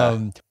 Yeah.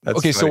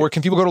 Okay, so where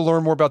can people go to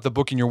learn more about the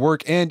book and your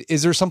work? And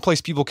is there some place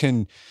people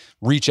can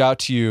reach out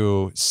to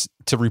you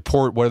to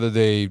report whether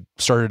they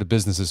started a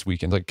business this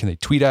weekend? Like, can they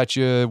tweet at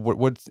you?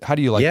 How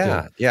do you like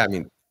that? Yeah. I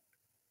mean,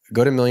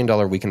 go to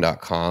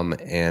milliondollarweekend.com.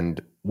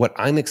 And what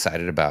I'm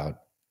excited about,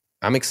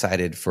 I'm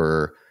excited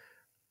for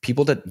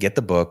people to get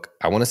the book.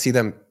 I want to see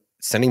them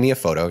sending me a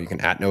photo. You can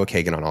 @ Noah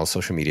Kagan on all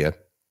social media.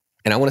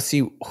 And I want to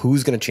see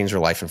who's going to change their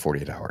life in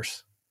 48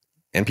 hours.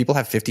 And people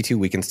have 52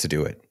 weekends to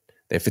do it.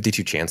 They have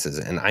 52 chances.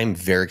 And I'm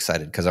very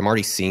excited because I'm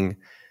already seeing,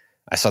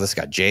 I saw this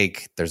guy,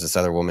 Jake. There's this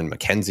other woman,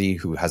 Mackenzie,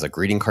 who has a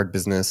greeting card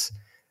business.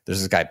 There's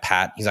this guy,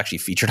 Pat. He's actually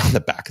featured on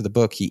the back of the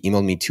book. He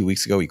emailed me 2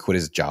 weeks ago. He quit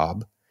his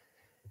job.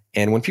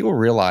 And when people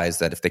realize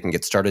that if they can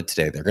get started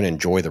today, they're going to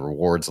enjoy the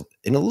rewards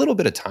in a little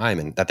bit of time,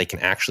 and that they can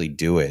actually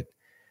do it,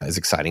 is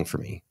exciting for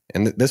me.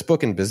 And this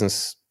book in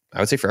business, I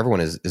would say for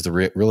everyone, is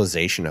the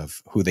realization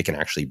of who they can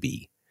actually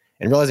be,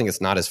 and realizing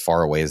it's not as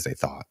far away as they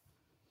thought.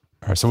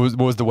 All right. So what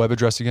was the web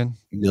address again?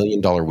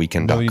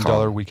 milliondollarweekend.com.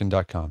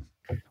 milliondollarweekend.com.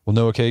 Well,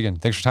 Noah Kagan,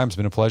 thanks for your time. It's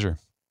been a pleasure.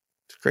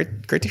 It's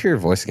great to hear your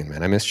voice again,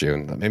 man. I missed you.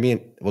 And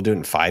maybe we'll do it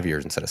in 5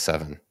 years instead of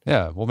 7.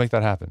 Yeah, we'll make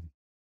that happen.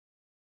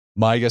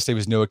 My guest today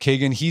was Noah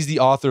Kagan. He's the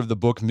author of the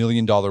book $1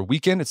 Million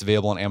Weekend. It's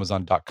available on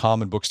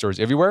Amazon.com and bookstores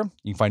everywhere.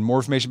 You can find more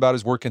information about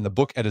his work in the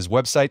book at his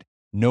website,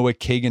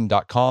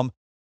 noahkagan.com.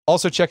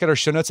 Also, check out our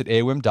show notes at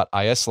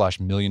aom.is/$1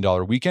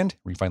 Million Weekend,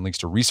 where you find links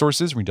to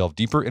resources where we delve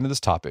deeper into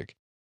this topic.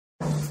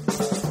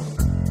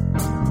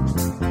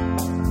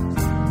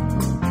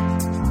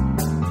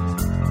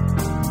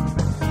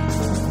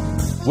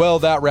 Well,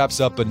 that wraps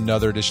up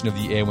another edition of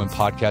the AOM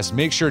podcast.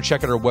 Make sure to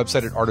check out our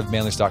website at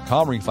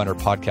artofmanliness.com where you can find our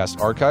podcast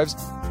archives.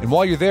 And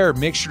while you're there,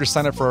 make sure to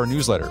sign up for our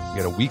newsletter.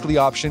 We got a weekly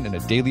option and a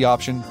daily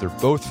option. They're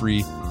both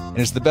free, and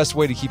it's the best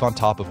way to keep on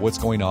top of what's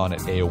going on at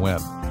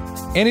AOM.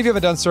 And if you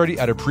haven't done so already,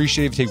 I'd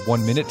appreciate it if you take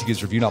 1 minute to give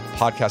us a review on Apple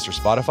Podcasts or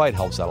Spotify. It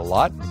helps out a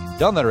lot. If you've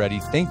done that already,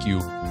 thank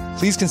you.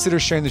 Please consider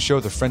sharing the show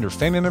with a friend or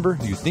family member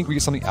who you think we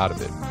get something out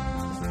of it.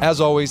 As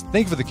always,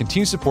 thank you for the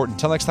continued support.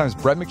 Until next time,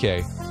 it's Brett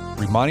McKay,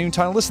 reminding you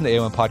time to listen to the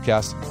AOM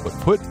podcast, but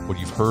put what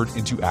you've heard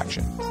into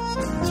action.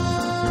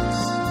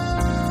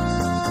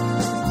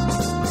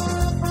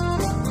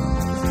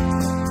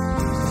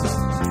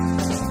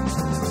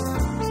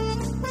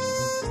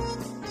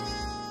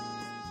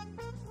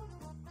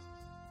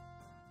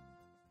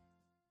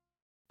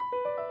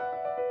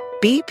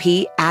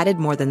 BP added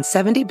more than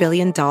 $70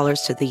 billion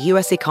to the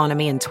U.S.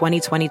 economy in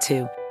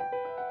 2022.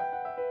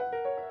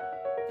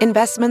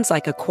 Investments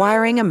like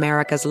acquiring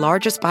America's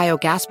largest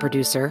biogas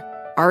producer,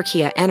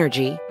 Archaea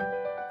Energy,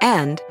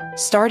 and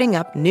starting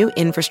up new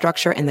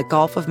infrastructure in the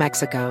Gulf of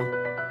Mexico.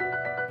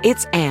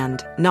 It's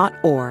and, not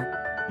or.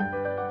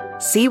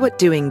 See what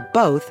doing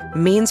both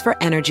means for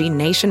energy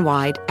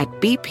nationwide at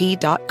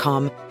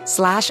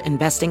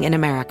bp.com/investing in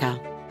America.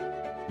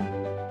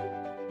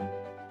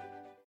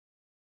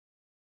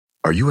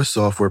 Are you a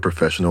software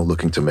professional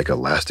looking to make a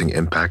lasting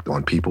impact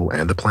on people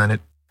and the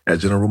planet? At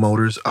General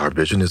Motors, our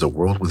vision is a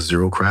world with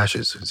zero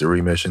crashes, zero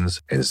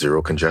emissions, and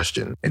zero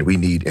congestion. And we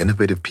need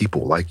innovative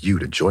people like you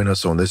to join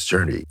us on this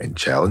journey and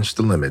challenge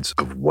the limits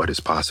of what is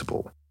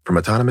possible. From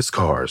autonomous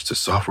cars to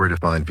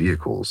software-defined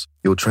vehicles,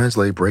 you'll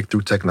translate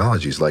breakthrough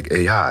technologies like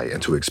AI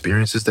into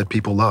experiences that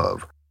people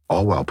love,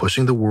 all while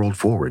pushing the world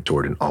forward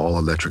toward an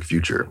all-electric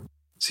future.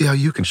 See how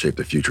you can shape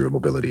the future of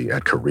mobility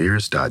at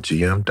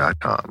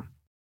careers.gm.com.